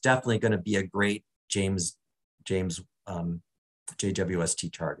this is definitely going to be a great JWST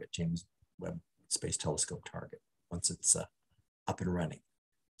target, James Webb Space Telescope target, once it's up and running.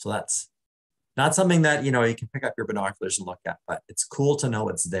 So that's not something that, you can pick up your binoculars and look at, but it's cool to know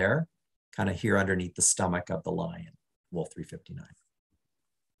it's there, kind of here underneath the stomach of the lion, Wolf 359.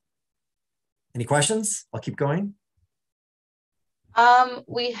 Any questions? I'll keep going.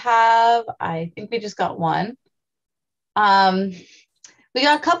 We have, I think we just got one. We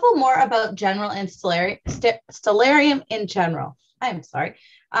got a couple more about general and stellarium in general. I'm sorry.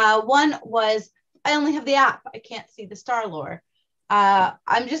 One was, I only have the app. I can't see the star lore.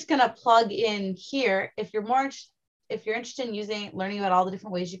 I'm just going to plug in here. If you're interested in learning about all the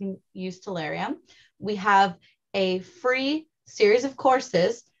different ways you can use stellarium, we have a free series of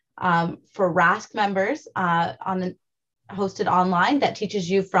courses for RASC members hosted online that teaches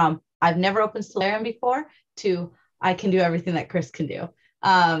you from I've never opened stellarium before to I can do everything that Chris can do.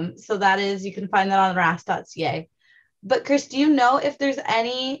 So that is, you can find that on rasc.ca. But Chris, do you know if there's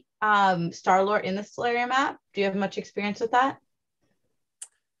any star lore in the stellarium app? Do you have much experience with that?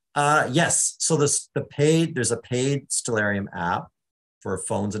 Yes. So there's a paid stellarium app for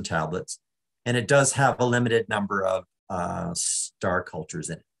phones and tablets, and it does have a limited number of star cultures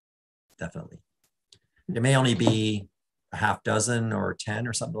in it. Definitely. It may only be a half dozen or 10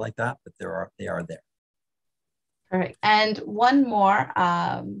 or something like that, but they are there. Perfect. And one more.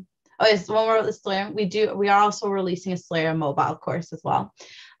 Yes, one more about the stellarium. We are also releasing a stellarium mobile course as well.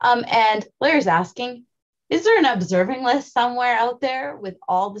 And Blair's asking, is there an observing list somewhere out there with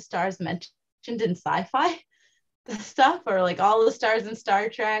all the stars mentioned in sci-fi stuff, or like all the stars in Star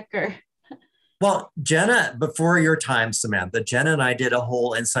Trek? Or well, Jenna, before your time, Samantha, Jenna and I did a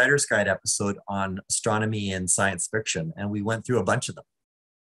whole Insider's Guide episode on astronomy and science fiction, and we went through a bunch of them.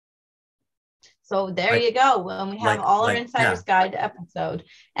 So there you go. And we have all our Insider's Guide episode.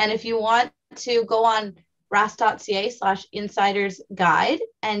 And if you want to go on rasc.ca/insiders guide,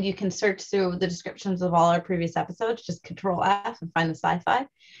 and you can search through the descriptions of all our previous episodes, just Control F and find the sci-fi,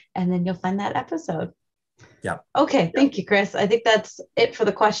 and then you'll find that episode. Yeah. Okay. Thank you, Chris. I think that's it for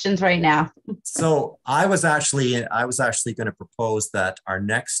the questions right now. So I was actually going to propose that our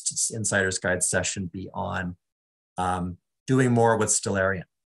next Insider's Guide session be on doing more with stellarium.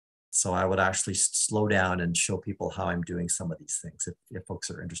 So I would actually slow down and show people how I'm doing some of these things if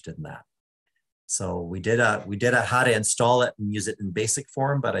folks are interested in that. So we did a how to install it and use it in basic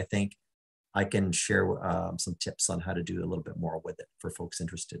form, but I think I can share some tips on how to do a little bit more with it for folks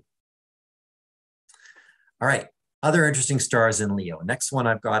interested. All right, other interesting stars in Leo. Next one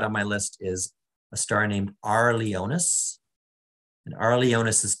I've got on my list is a star named R Leonis. And R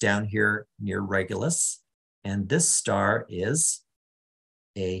Leonis is down here near Regulus. And this star is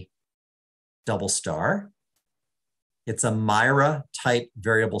a double star. It's a Mira type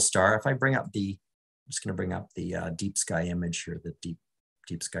variable star. If I bring up I'm just going to bring up the deep sky image here, the deep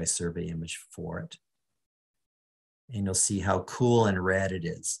sky survey image for it. And you'll see how cool and red it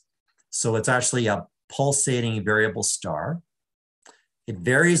is. So it's actually a pulsating variable star. It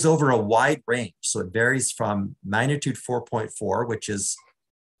varies over a wide range. So it varies from magnitude 4.4, which is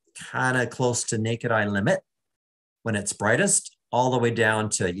kind of close to naked eye limit when it's brightest, all the way down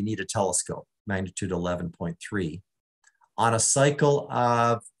to, you need a telescope, magnitude 11.3, on a cycle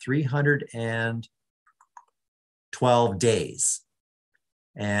of 312 days.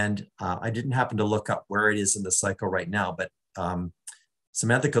 And I didn't happen to look up where it is in the cycle right now, but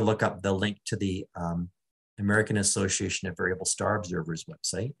Samantha could look up the link to the American Association of Variable Star Observers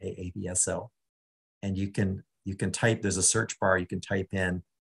website, AAVSO, and you can type, there's a search bar, you can type in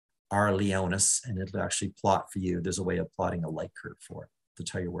R. Leonis, and it'll actually plot for you. There's a way of plotting a light curve for it to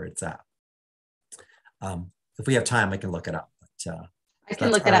tell you where it's at. If we have time, I can look it up. But, I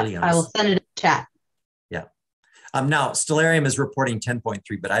can look it up. I will send it in the chat. Yeah. Now, Stellarium is reporting 10.3,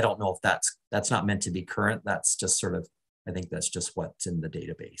 but I don't know if that's not meant to be current. That's just sort of, I think that's just what's in the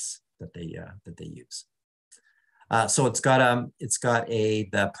database that they use. So it's got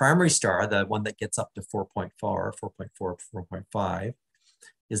the primary star, the one that gets up to 4.4, 4.5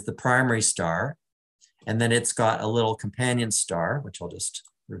 is the primary star. And then it's got a little companion star, which I'll just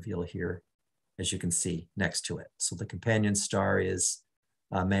reveal here, as you can see next to it. So the companion star is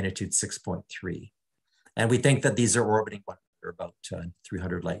magnitude 6.3. And we think that these are orbiting about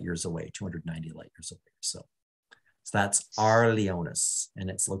 300 light years away, 290 light years away. So that's R. Leonis, and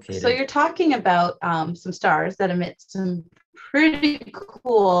it's located. So you're talking about some stars that emit some pretty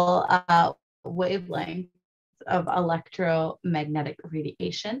cool wavelengths of electromagnetic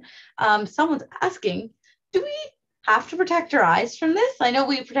radiation. Someone's asking, do we have to protect our eyes from this? I know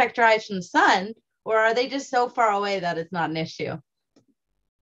we protect our eyes from the sun, or are they just so far away that it's not an issue?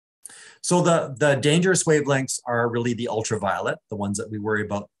 So the dangerous wavelengths are really the ultraviolet, the ones that we worry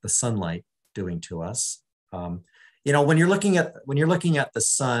about the sunlight doing to us. You know, when you're looking at the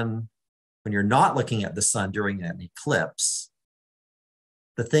sun, when you're not looking at the sun during an eclipse,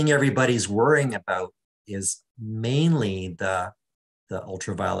 the thing everybody's worrying about is mainly the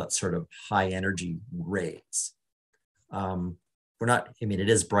ultraviolet sort of high energy rays. We're not, I mean, it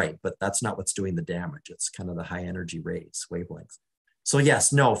is bright, but that's not what's doing the damage. It's kind of the high energy rays, wavelengths. So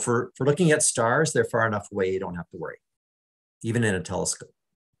yes, no, for looking at stars, they're far enough away, you don't have to worry, even in a telescope.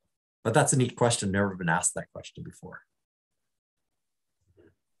 But that's a neat question. Never been asked that question before.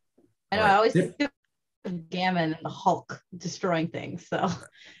 I know, I always think of Gammon and the Hulk destroying things. So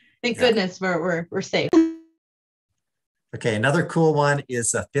thank goodness we're safe. Okay, another cool one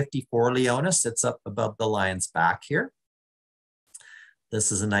is a 54 Leonis. It's up above the lion's back here.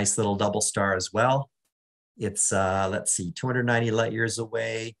 This is a nice little double star as well. It's, let's see, 290 light years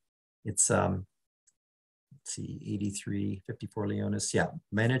away. It's, let's see, 83, 54 Leonis. Yeah,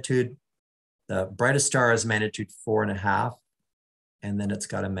 magnitude, the brightest star is magnitude 4.5. And then it's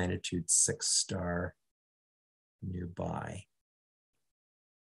got a magnitude 6 star nearby.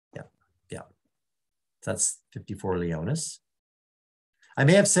 Yeah. That's 54 Leonis. I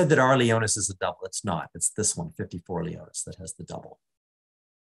may have said that R. Leonis is a double. It's not. It's this one, 54 Leonis, that has the double.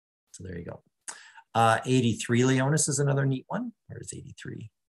 So there you go. 83 Leonis is another neat one. Where's 83?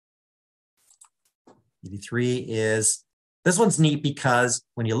 83 is, this one's neat because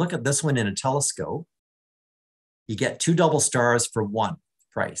when you look at this one in a telescope, you get 2 double stars for 1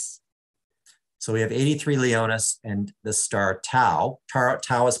 price. So we have 83 Leonis and the star Tau.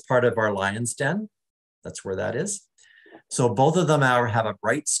 Tau is part of our lion's den. That's where that is. So both of them have a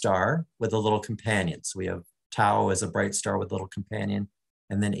bright star with a little companion. So we have Tau as a bright star with a little companion,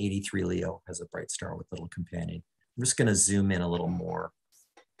 and then 83 Leo has a bright star with a little companion. I'm just going to zoom in a little more.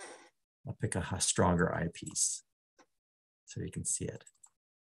 I'll pick a stronger eyepiece so you can see it.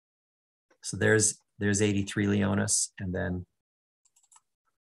 So there's 83 Leonis, and then,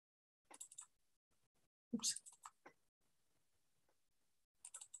 oops,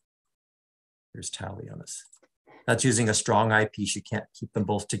 here's Tau Leonis. That's using a strong eyepiece. You can't keep them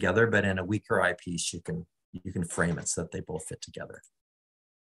both together, but in a weaker eyepiece, you can frame it so that they both fit together.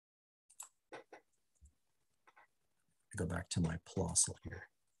 Go back to my Plossl here.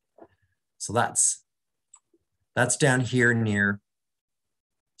 So that's down here near.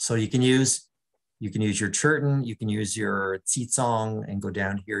 So you can use your Churton, you can use your Tsitsong, and go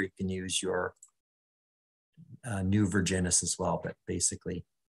down here. You can use your New Virginis as well. But basically,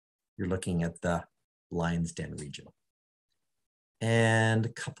 you're looking at the Lion's Den region. And a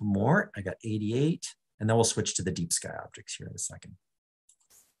couple more. I got 88, and then we'll switch to the deep sky objects here in a second.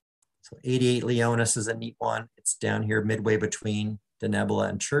 So 88 Leonis is a neat one. It's down here midway between Denebola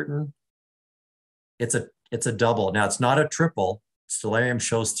and Churton. It's a double. Now it's not a triple. Stellarium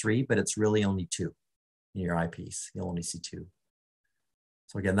shows 3, but it's really only 2 in your eyepiece. You'll only see 2.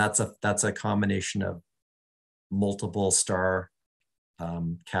 So again, that's a combination of multiple star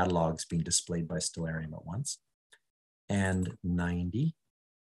catalogs being displayed by Stellarium at once. And 90.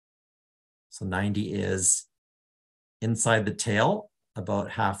 So 90 is inside the tail,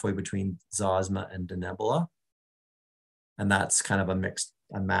 about halfway between Zosma and Denebola. And that's kind of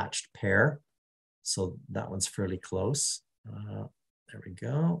a matched pair. So that one's fairly close. There we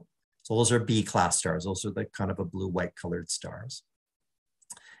go. So those are B-class stars. Those are the kind of a blue-white colored stars.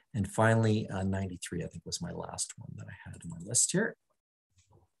 And finally, 93, I think was my last one that I had on my list here.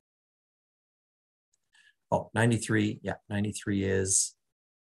 Oh, 93, yeah, 93 is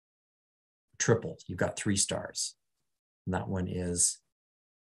triple. You've got 3 stars. And that one is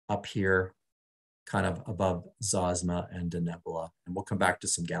up here, kind of above Zosma and Denebula. And we'll come back to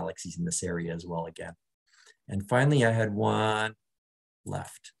some galaxies in this area as well again. And finally, I had one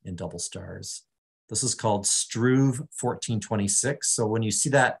left in double stars. This is called Struve 1426. So when you see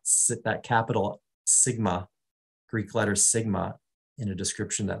that capital sigma, Greek letter sigma, in a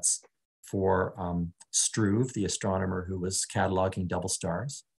description, that's for Struve, the astronomer who was cataloging double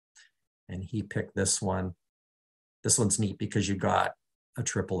stars. And he picked this one. This one's neat because you got a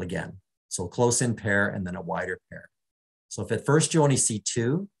triple again. So close in pair and then a wider pair. So if at first you only see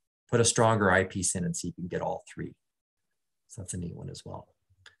 2, put a stronger eyepiece in and see if you can get all 3. So that's a neat one as well.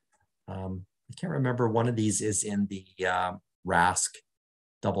 I can't remember, one of these is in the RASC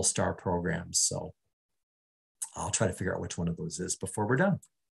double star programs. So I'll try to figure out which one of those is before we're done.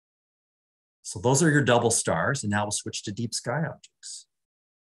 So those are your double stars. And now we'll switch to deep sky objects.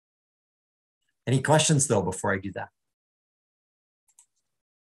 Any questions though, before I do that?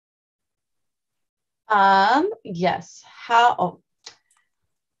 Yes.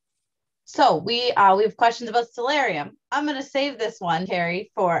 So we have questions about Stellarium. I'm going to save this one,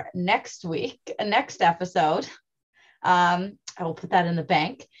 Terry, for next week, next episode. I will put that in the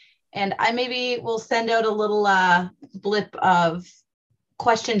bank, and I maybe will send out a little blip of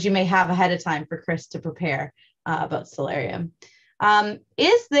questions you may have ahead of time for Chris to prepare about Stellarium.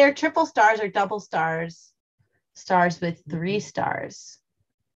 Is there triple stars or double stars with 3 stars?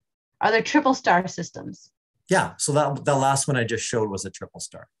 Are there triple star systems? Yeah. So that the last one I just showed was a triple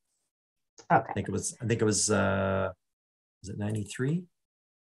star. Okay. I think it was was it 93?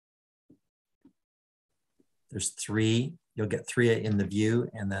 There's 3. You'll get 3 in the view,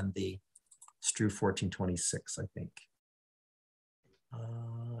 and then the Struve 1426, I think.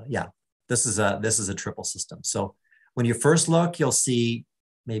 Yeah, this is a triple system. So when you first look, you'll see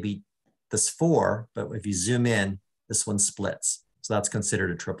maybe this 4, but if you zoom in, this one splits. So that's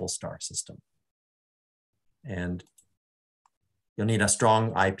considered a triple star system. And you'll need a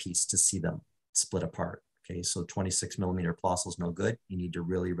strong eyepiece to see them split apart. Okay, so 26 millimeter Plössl is no good. You need to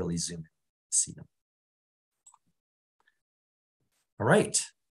really, really zoom in to see them. All right,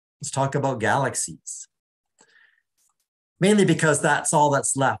 let's talk about galaxies. Mainly because that's all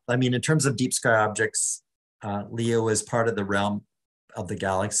that's left. I mean, in terms of deep sky objects, Leo is part of the realm of the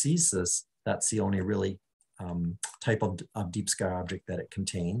galaxies. That's the only really type of deep sky object that it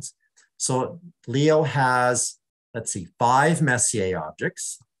contains. So Leo has, let's see, 5 Messier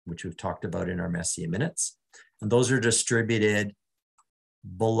objects, which we've talked about in our Messier minutes. And those are distributed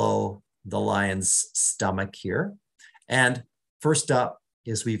below the lion's stomach here. And first up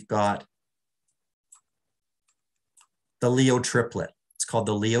is we've got the Leo triplet. It's called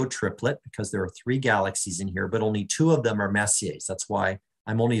the Leo triplet because there are 3 galaxies in here, but only 2 of them are Messiers. That's why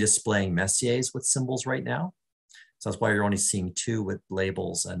I'm only displaying Messiers with symbols right now. So that's why you're only seeing 2 with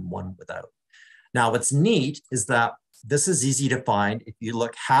labels and 1 without. Now, what's neat is that this is easy to find if you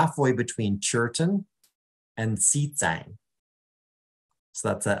look halfway between Chirton and Xizang. So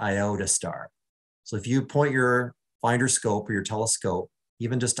that's that iota star. So if you point your finder scope or your telescope,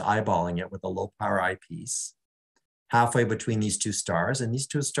 even just eyeballing it with a low power eyepiece, halfway between these 2 stars, and these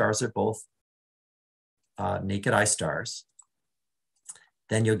 2 stars are both naked eye stars,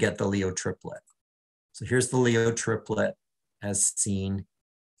 then you'll get the Leo triplet. So here's the Leo triplet as seen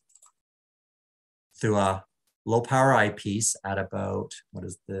through a low power eyepiece at about, what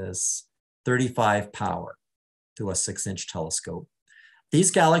is this, 35 power through a 6-inch telescope.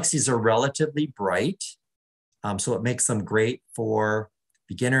 These galaxies are relatively bright, so it makes them great for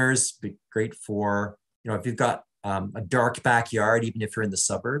beginners, great for, if you've got a dark backyard, even if you're in the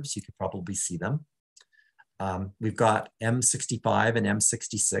suburbs, you could probably see them. We've got M65 and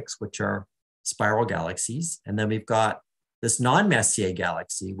M66, which are spiral galaxies. And then we've got this non-Messier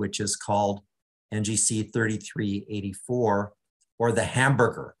galaxy, which is called NGC 3384, or the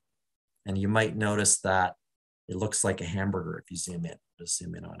hamburger. And you might notice that it looks like a hamburger if you zoom in. Just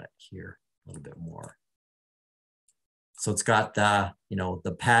zoom in on it here a little bit more. So it's got the,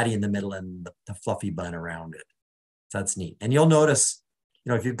 the patty in the middle and the fluffy bun around it. So that's neat. And you'll notice,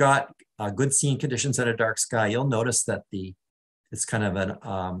 if you've got good seeing conditions at a dark sky, you'll notice that it's kind of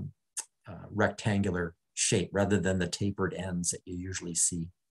an rectangular shape rather than the tapered ends that you usually see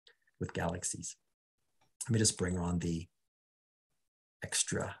with galaxies. Let me just bring on the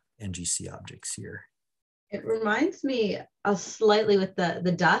extra NGC objects here. It reminds me slightly with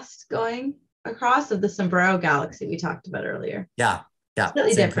the dust going across of the Sombrero galaxy we talked about earlier. Yeah, Yeah,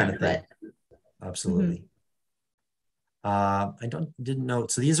 Slightly same kind of different, thing. but Absolutely. I didn't know.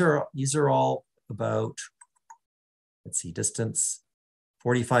 So these are all about, let's see, distance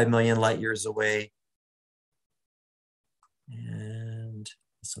 45 million light years away. And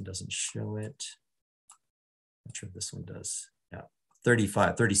this one doesn't show it. Not sure if this one does. Yeah,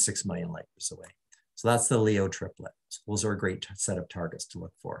 36 million light years away. So that's the Leo triplet. So those are a great set of targets to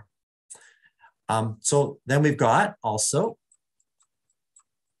look for. So then we've got also,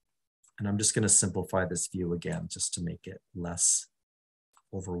 and I'm just going to simplify this view again, just to make it less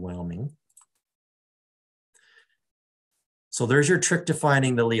overwhelming. So there's your trick to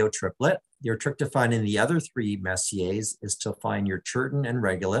finding the Leo triplet. Your trick to finding the other three Messiers is to find your Chertan and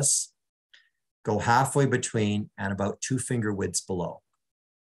Regulus, go halfway between and about 2 finger widths below.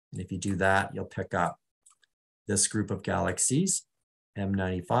 And if you do that, you'll pick up this group of galaxies,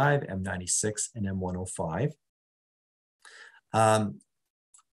 M95, M96, and M105.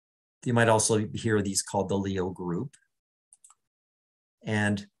 You might also hear these called the Leo group.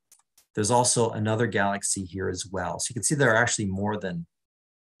 And there's also another galaxy here as well. So you can see there are actually more than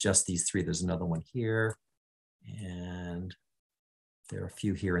just these three. There's another one here, and there are a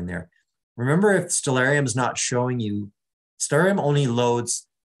few here and there. Remember, if Stellarium is not showing you, Stellarium only loads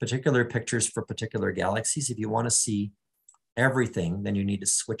particular pictures for particular galaxies. If you want to see everything, then you need to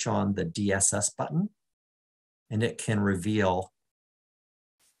switch on the DSS button, and it can reveal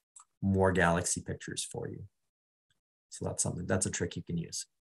more galaxy pictures for you. So that's a trick you can use.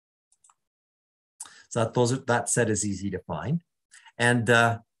 So that set is easy to find. And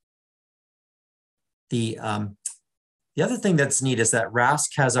the other thing that's neat is that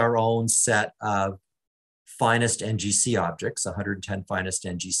RASC has our own set of finest NGC objects, 110 finest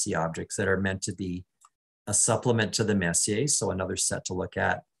NGC objects that are meant to be a supplement to the Messier, so another set to look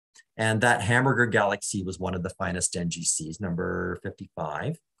at. And that Hamburger galaxy was one of the finest NGCs, number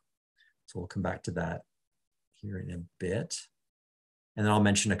 55. So we'll come back to that here in a bit. And then I'll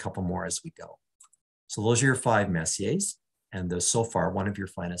mention a couple more as we go. So those are your 5 Messiers, and those so far one of your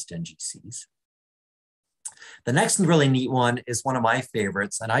finest NGCs. The next really neat one is one of my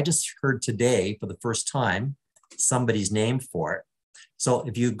favorites, and I just heard today for the first time somebody's name for it. So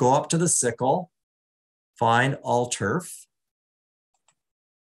if you go up to the sickle, find Alterf,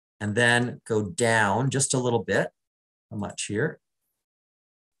 and then go down just a little bit. How much here?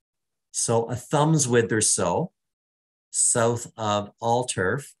 So a thumb's width or so south of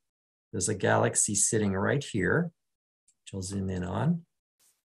Alterf, there's a galaxy sitting right here, which I'll zoom in on.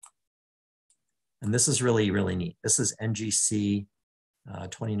 And this is really, really neat. This is NGC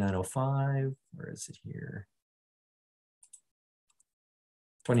 2905. Where is it here?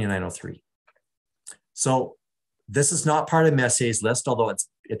 2903. So this is not part of Messier's list, although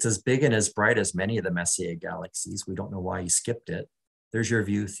it's as big and as bright as many of the Messier galaxies. We don't know why he skipped it. There's your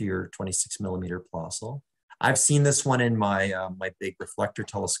view through your 26 millimeter Plossl. I've seen this one in my, my big reflector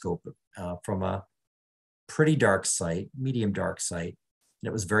telescope from a pretty dark site, medium dark site. And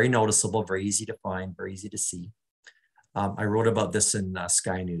it was very noticeable, very easy to find, very easy to see. I wrote about this in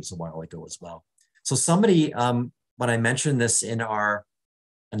Sky News a while ago as well. So somebody, when I mentioned this in our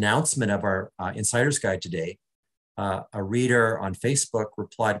announcement of our Insider's Guide today, a reader on Facebook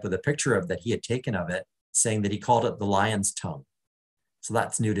replied with a picture of that he had taken of it, saying that he called it the lion's tongue. So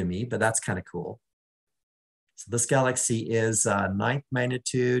that's new to me, but that's kind of cool. So this galaxy is 9th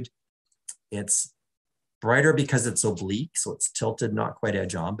magnitude. It's brighter because it's oblique, so it's tilted, not quite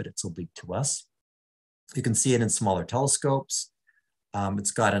edge on, but it's oblique to us. You can see it in smaller telescopes.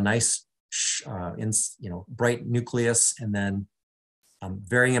 It's got a nice, bright nucleus, and then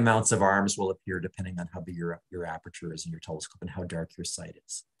varying amounts of arms will appear depending on how big your aperture is in your telescope and how dark your sight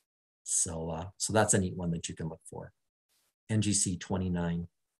is. So, so that's a neat one that you can look for. NGC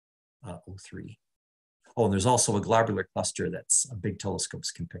 2903. Oh, and there's also a globular cluster that's big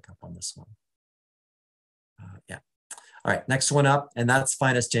telescopes can pick up on this one. Yeah. All right, next one up, and that's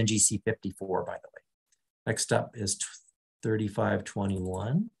finest NGC 54, by the way. Next up is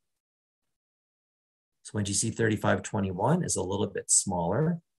 3521. So NGC 3521 is a little bit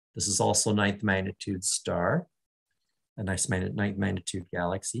smaller. This is also 9th magnitude star, a nice 9th magnitude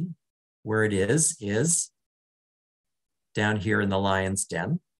galaxy. Where it is down here in the Lion's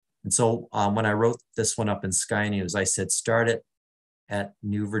Den. And so when I wrote this one up in Sky News, I said start it at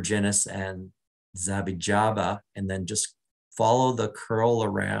New Virginis and Zabijaba, and then just follow the curl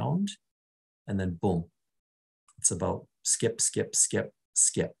around, and then boom. It's about skip, skip, skip,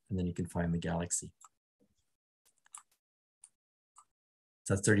 skip, and then you can find the galaxy.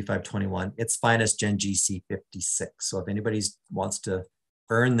 So that's 3521. It's finest NGC 56. So if anybody wants to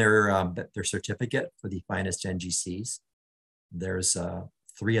earn their certificate for the finest NGCs, There's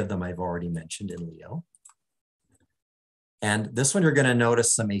 3 of them I've already mentioned in Leo. And this one you're going to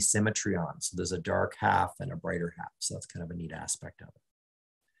notice some asymmetry on. So there's a dark half and a brighter half. So that's kind of a neat aspect of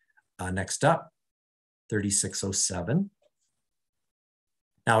it. Next up, 3607.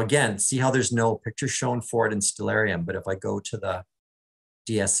 Now again, see how there's no picture shown for it in Stellarium, but if I go to the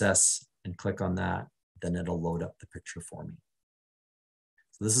DSS and click on that, then it'll load up the picture for me.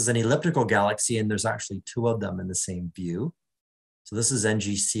 So this is an elliptical galaxy, and there's actually 2 of them in the same view. So this is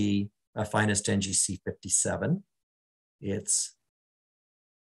NGC, finest NGC 57. It's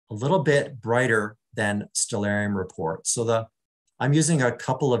a little bit brighter than Stellarium report. So I'm using a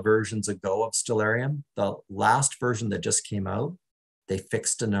couple of versions ago of Stellarium. The last version that just came out, they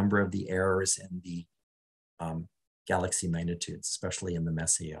fixed a number of the errors in the galaxy magnitudes, especially in the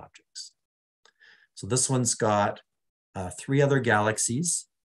Messier objects. So this one's got 3 other galaxies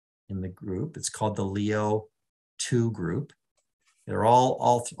in the group. It's called the Leo 2 group. They're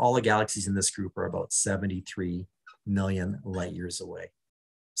all the galaxies in this group are about 73 million light years away.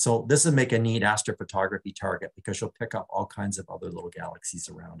 So this would make a neat astrophotography target because you'll pick up all kinds of other little galaxies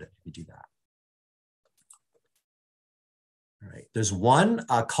around it if you do that. All right, there's one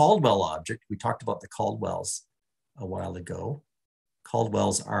Caldwell object. We talked about the Caldwells a while ago.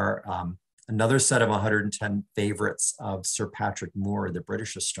 Caldwells are another set of 110 favorites of Sir Patrick Moore, the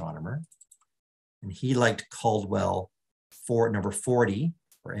British astronomer. And he liked Caldwell number 40,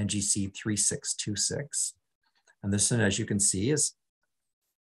 or NGC 3626. And this one, as you can see, is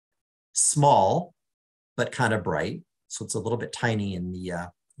small, but kind of bright. So it's a little bit tiny in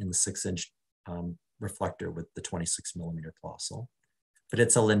the 6-inch reflector with the 26mm colossal. But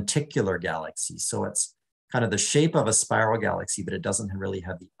it's a lenticular galaxy. So it's kind of the shape of a spiral galaxy, but it doesn't really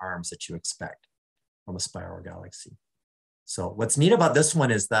have the arms that you expect from a spiral galaxy. So what's neat about this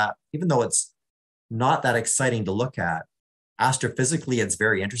one is that even though it's not that exciting to look at, astrophysically, it's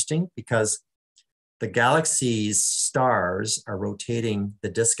very interesting because the galaxy's stars are rotating, the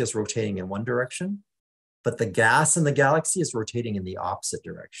disk is rotating in one direction, but the gas in the galaxy is rotating in the opposite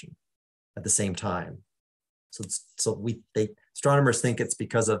direction at the same time. So astronomers think it's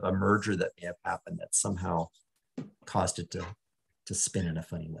because of a merger that may have happened that somehow caused it to spin in a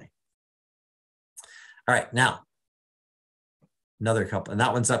funny way. All right, now, another couple, and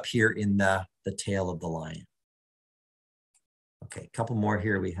that one's up here in the tail of the lion. Okay, a couple more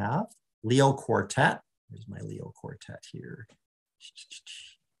here we have. Leo Quartet. Here's my Leo Quartet here.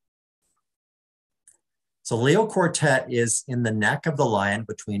 So Leo Quartet is in the neck of the lion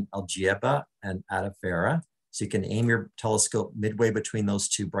between Algeba and Adafera. So you can aim your telescope midway between those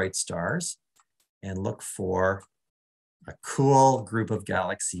 2 bright stars and look for a cool group of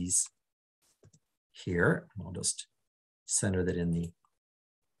galaxies here. I'll just center that in the,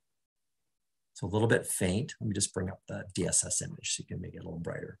 it's a little bit faint. Let me just bring up the DSS image so you can make it a little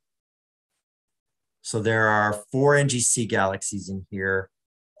brighter. So there are 4 NGC galaxies in here,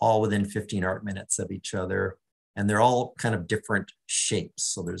 all within 15 arc minutes of each other. And they're all kind of different shapes.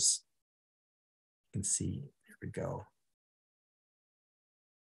 So there's, you can see, here we go.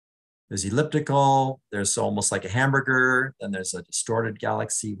 There's elliptical, there's almost like a hamburger, then there's a distorted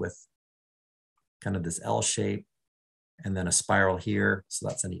galaxy with kind of this L shape, and then a spiral here. So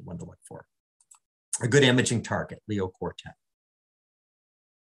that's a neat one to look for. A good imaging target, Leo Quartet.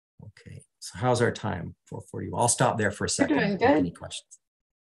 Okay, so how's our time for you? I'll stop there for a second. You're doing good. Any questions?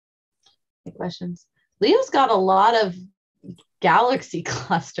 Any questions? Leo's got a lot of galaxy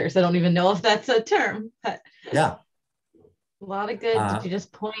clusters. I don't even know if that's a term, but yeah, a lot of good. Did you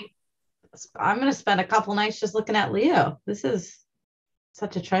just point? I'm going to spend a couple nights just looking at Leo. This is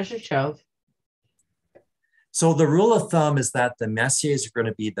such a treasure trove. So the rule of thumb is that the Messiers are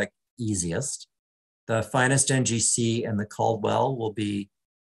going to be the easiest. The finest NGC and the Caldwell will be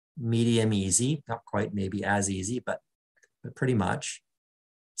medium easy, not quite maybe as easy, but pretty much.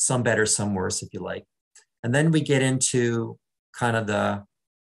 Some better, some worse, if you like. And then we get into kind of the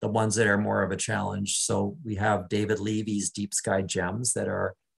ones that are more of a challenge. So we have David Levy's Deep Sky Gems that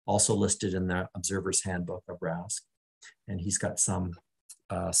are also listed in the Observer's Handbook of RASC. And he's got some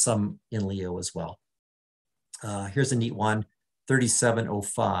in Leo as well. Here's a neat one,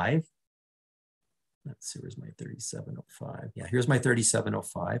 3705. Let's see, where's my 3705? Yeah, here's my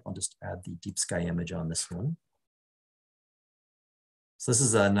 3705. I'll just add the deep sky image on this one. So this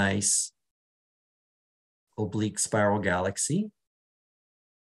is a nice oblique spiral galaxy.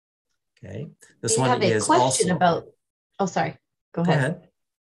 Okay, this one is also about. Oh, sorry. Go ahead.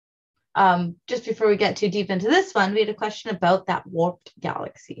 Just before we get too deep into this one, we had a question about that warped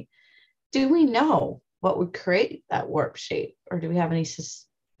galaxy. Do we know what would create that warp shape, or do we have any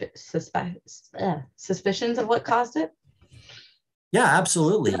suspicions of what caused it? Yeah,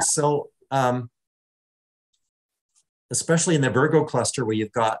 absolutely. So especially in the Virgo cluster where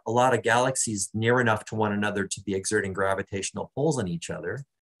you've got a lot of galaxies near enough to one another to be exerting gravitational pulls on each other,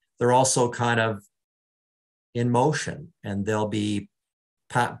 they're also kind of in motion, and there'll be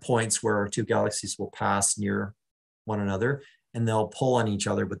points where two galaxies will pass near one another and they'll pull on each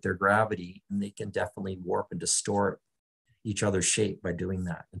other with their gravity, and they can definitely warp and distort each other's shape by doing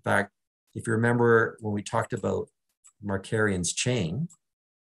that. In fact, if you remember when we talked about Markarian's chain,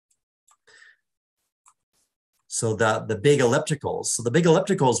 so the big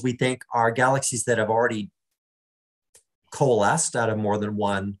ellipticals we think are galaxies that have already coalesced out of more than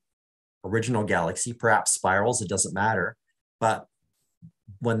one original galaxy, perhaps spirals, it doesn't matter. But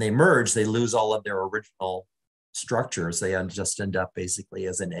when they merge, they lose all of their original structures. They just end up basically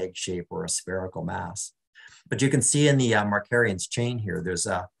as an egg shape or a spherical mass. But you can see in the Markarian's chain here, there's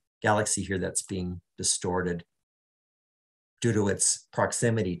a galaxy here that's being distorted due to its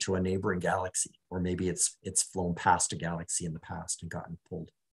proximity to a neighboring galaxy, or maybe it's flown past a galaxy in the past and gotten pulled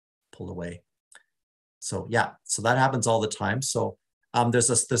away. So yeah, so that happens all the time. So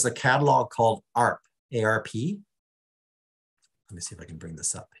there's a catalog called ARP, A-R-P. Let me see if I can bring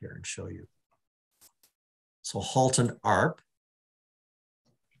this up here and show you. So Halton ARP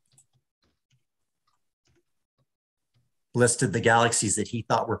listed the galaxies that he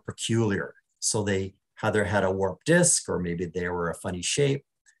thought were peculiar. So they either had a warped disk or maybe they were a funny shape.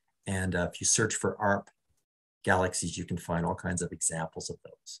 And if you search for ARP galaxies, you can find all kinds of examples of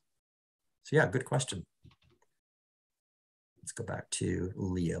those. So yeah, good question. Let's go back to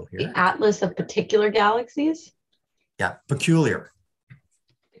Leo here. The atlas of particular galaxies? Yeah, peculiar.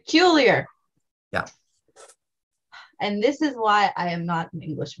 Peculiar. Yeah. And this is why I am not an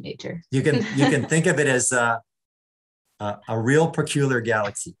English major. You can think of it as a real peculiar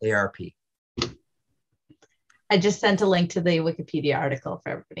galaxy, ARP. I just sent a link to the Wikipedia article for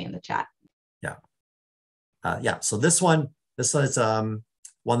everybody in the chat. Yeah. Yeah, so this one is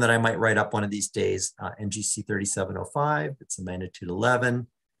one that I might write up one of these days, NGC 3705. It's a magnitude 11.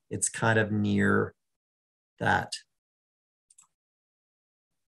 It's kind of near that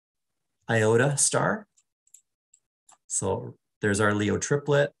Iota star. So there's our Leo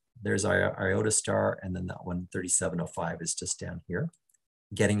triplet, there's our Iota star, and then that one 3705 is just down here,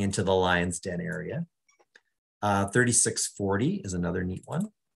 getting into the Lion's Den area. 3640 is another neat one.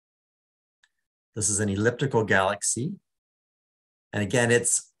 This is an elliptical galaxy. And again,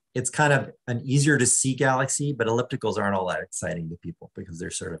 it's kind of an easier to see galaxy, but ellipticals aren't all that exciting to people because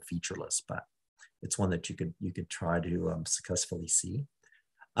they're sort of featureless, but it's one that you could try to successfully see.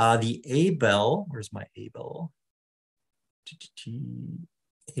 The Abel, where's my Abel?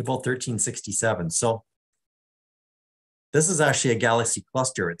 Abel 1367. So this is actually a galaxy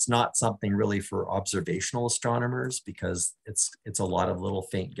cluster. It's not something really for observational astronomers because it's a lot of little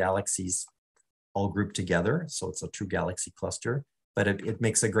faint galaxies all grouped together. So it's a true galaxy cluster, but it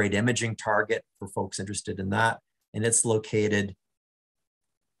makes a great imaging target for folks interested in that. And it's located,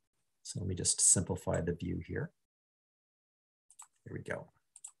 so let me just simplify the view here. Here we go.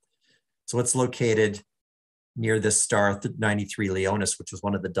 So it's located near this star 93 Leonis, which was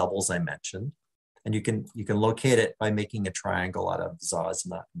one of the doubles I mentioned. And you can locate it by making a triangle out of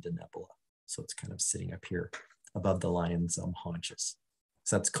Zosma and Denebula. So it's kind of sitting up here above the Lion's haunches.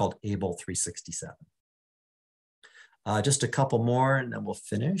 So that's called Abel 367. Just a couple more and then we'll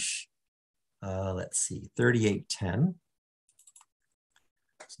finish. Let's see, 3810.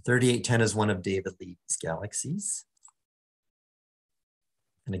 So 3810 is one of David Levy's galaxies.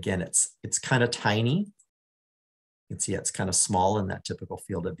 And again, it's kind of tiny. You can see it's kind of small in that typical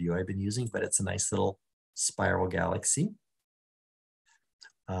field of view I've been using, but it's a nice little spiral galaxy.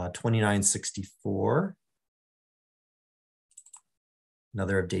 2964.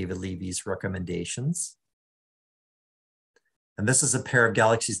 Another of David Levy's recommendations. And this is a pair of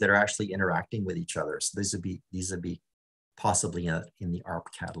galaxies that are actually interacting with each other. So these would be possibly in the ARP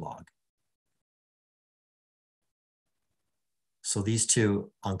catalog. So these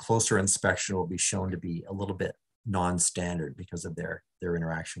two on closer inspection will be shown to be a little bit non-standard because of their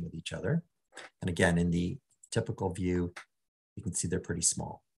interaction with each other. And again, in the typical view, you can see they're pretty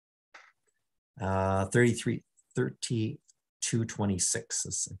small. 3226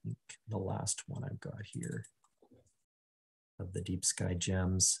 is, I think, the last one I've got here of the deep sky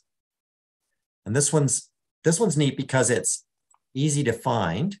gems. And this one's neat because it's easy to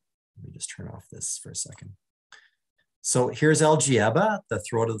find. Let me just turn off this for a second. So here's Algieba, the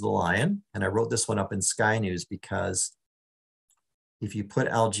throat of the lion. And I wrote this one up in Sky News because if you put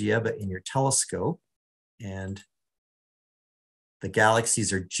Algieba in your telescope and the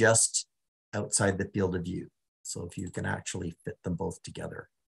galaxies are just outside the field of view. So if you can actually fit them both together.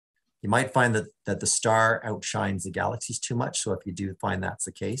 You might find that the star outshines the galaxies too much. So if you do find that's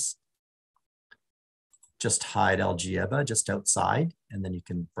the case, just hide Algeba just outside, and then you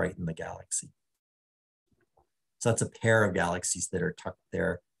can brighten the galaxy. So that's a pair of galaxies that are tucked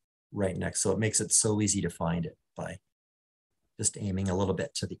there right next. So it makes it so easy to find it by just aiming a little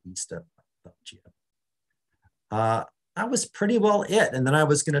bit to the east of Algeba. That was pretty well it. And then I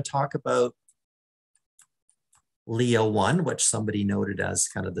was going to talk about Leo 1, which somebody noted as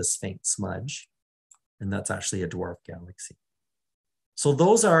kind of this faint smudge. And that's actually a dwarf galaxy. So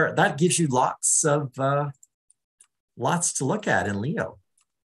that gives you lots to look at in Leo.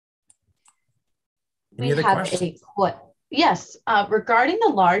 Any other questions? Yes, regarding the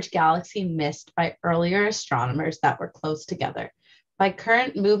large galaxy missed by earlier astronomers that were close together. By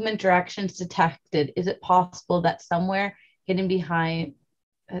current movement directions detected, is it possible that some were hidden behind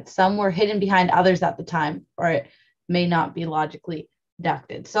others at the time, or it may not be logically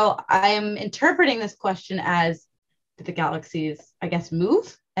deducted? So I am interpreting this question as, did the galaxies, I guess,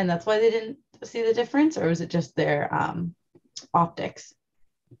 move, and that's why they didn't see the difference, or was it just their optics?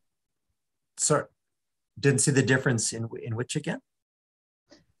 Sorry, didn't see the difference in which again?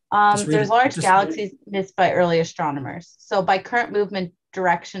 There's large galaxies missed by early astronomers. So by current movement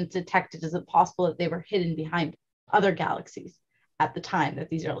directions detected, is it possible that they were hidden behind other galaxies at the time that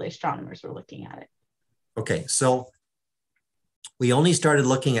these early astronomers were looking at it? Okay, so we only started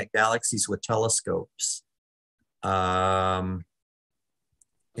looking at galaxies with telescopes in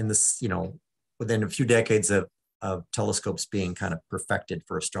this, within a few decades of telescopes being kind of perfected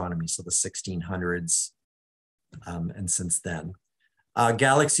for astronomy. So the 1600s and since then.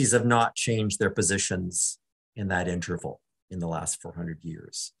 Galaxies have not changed their positions in that interval in the last 400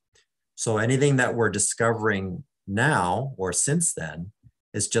 years. So anything that we're discovering now or since then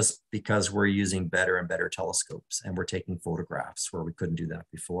is just because we're using better and better telescopes, and we're taking photographs where we couldn't do that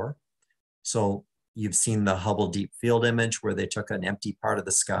before. So you've seen the Hubble Deep Field image where they took an empty part of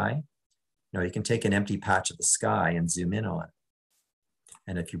the sky. Now you can take an empty patch of the sky and zoom in on it.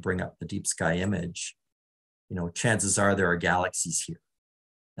 And if you bring up the deep sky image, chances are there are galaxies here.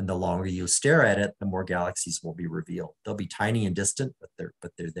 And the longer you stare at it, the more galaxies will be revealed. They'll be tiny and distant, but they're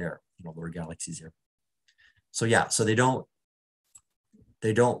there. There are galaxies here. So yeah, so they don't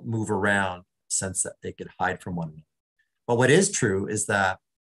move around in the sense that they could hide from one another. But what is true is that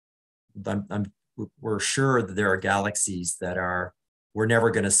we're sure that there are galaxies that we're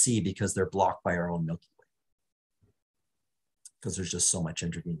never going to see because they're blocked by our own Milky Way. Because there's just so much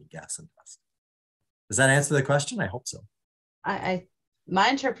intervening gas and dust. Does that answer the question? I hope so. My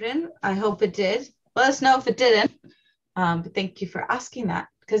interpreting, I hope it did. Let us know if it didn't. But thank you for asking that.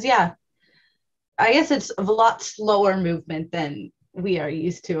 Because yeah, I guess it's a lot slower movement than we are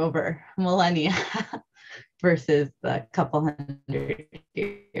used to over millennia versus a couple hundred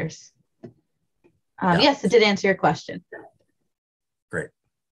years. Yes, it did answer your question. Great.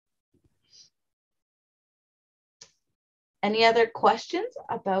 Any other questions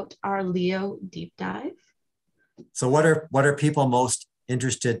about our Leo deep dive? So what are people most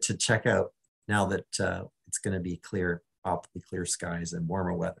interested to check out now that it's going to be clear, optically clear skies and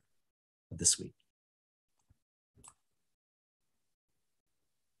warmer weather this week?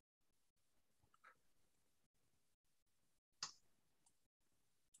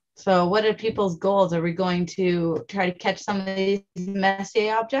 So what are people's goals? Are we going to try to catch some of these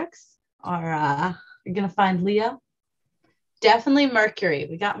Messier objects, or are we going to find Leo? Definitely Mercury.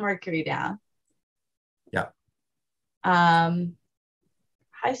 We got Mercury down. Yeah.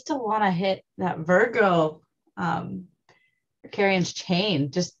 I still want to hit that Virgo Mercurian's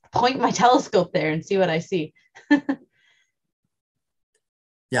chain. Just point my telescope there and see what I see.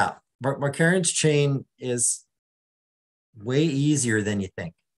 Yeah, Mercurian's chain is way easier than you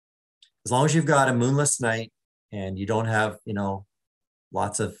think. As long as you've got a moonless night and you don't have,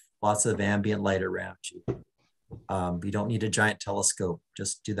 lots of ambient light around you. You don't need a giant telescope.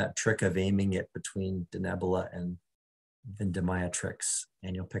 Just do that trick of aiming it between Denebola and Vendemiatrix,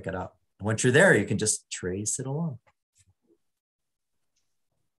 and you'll pick it up. And once you're there, you can just trace it along.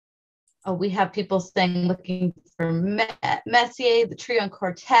 Oh, we have people saying looking for Messier, the trio and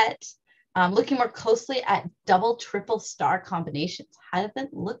quartet, looking more closely at double, triple star combinations.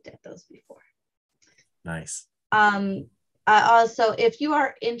 Haven't looked at those before. Nice. Also, if you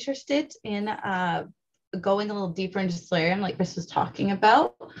are interested in going a little deeper into Solarium, like Chris was talking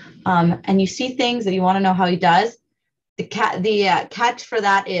about, and you see things that you want to know how he does, the catch for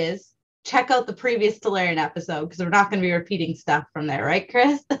that is check out the previous Solarium episode, because we're not going to be repeating stuff from there, right,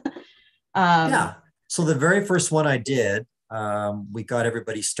 Chris? Yeah. So the very first one I did, we got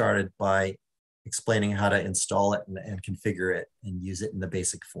everybody started by explaining how to install it and configure it and use it in the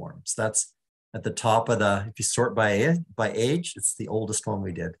basic form. So that's at the top of the, if you sort by age, it's the oldest one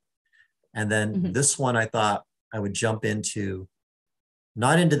we did. And then this one I thought I would jump into,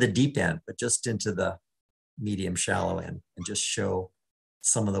 not into the deep end, but just into the medium shallow end and just show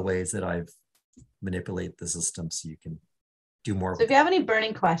some of the ways that I've manipulated the system so you can do more. So if you have any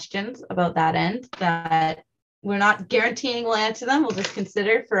burning questions about that end that we're not guaranteeing we'll answer them, we'll just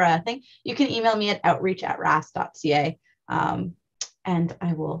consider for a thing, you can email me at outreach@ras.ca, and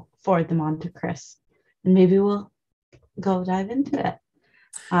I will forward them on to Chris, and maybe we'll go dive into it.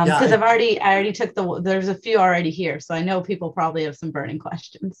 Because I already took there's a few already here, so I know people probably have some burning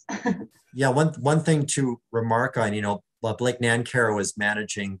questions. Yeah, one thing to remark on, Blake Nancaro is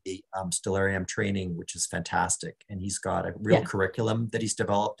managing the Stellarium training, which is fantastic, and he's got a real curriculum that he's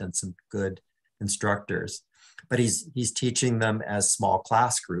developed and some good instructors. But he's teaching them as small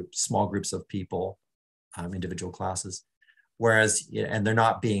groups of people, individual classes. Whereas, and they're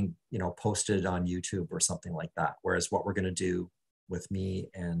not being, posted on YouTube or something like that. Whereas what we're going to do with me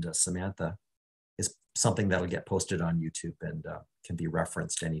and Samantha is something that'll get posted on YouTube and can be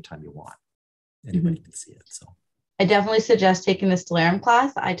referenced anytime you want. Anybody can see it. So I definitely suggest taking the Stellarium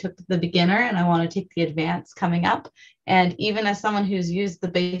class. I took the beginner and I want to take the advanced coming up. And even as someone who's used the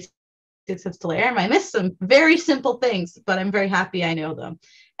basics of Stellarium, I missed some very simple things, but I'm very happy I know them.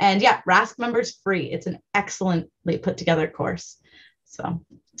 And yeah, Rask members free. It's an excellently put together course. So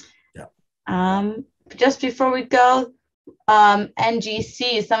just before we go,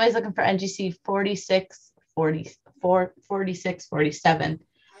 NGC, somebody's looking for NGC 46, 44, 46, 47,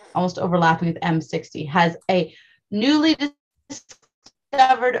 almost overlapping with M60, has a newly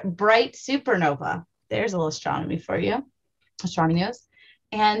discovered bright supernova. There's a little astronomy for you, astronomy news.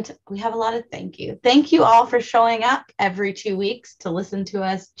 And we have a lot of thank you. Thank you all for showing up every 2 weeks to listen to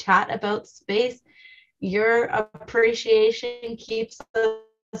us chat about space. Your appreciation keeps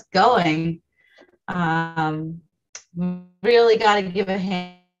us going. Really got to give a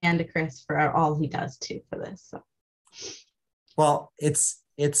hand to Chris for all he does too for this. So. Well, it's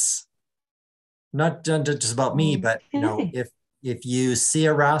not just about me, but if you see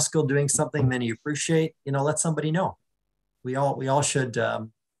a rascal doing something that you appreciate, let somebody know. We all should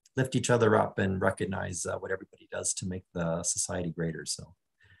lift each other up and recognize what everybody does to make the society greater. So,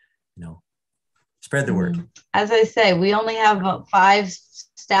 spread the word. As I say, we only have 5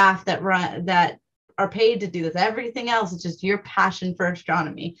 staff that are paid to do this. Everything else is just your passion for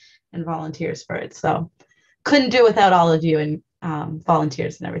astronomy and volunteers for it. So, couldn't do it without all of you and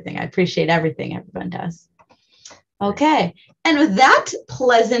volunteers and everything. I appreciate everything everyone does. Okay, and with that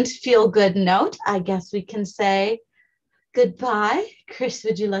pleasant feel-good note, I guess we can say goodbye. Chris,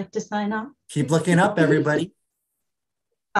 would you like to sign off? Keep looking up, everybody.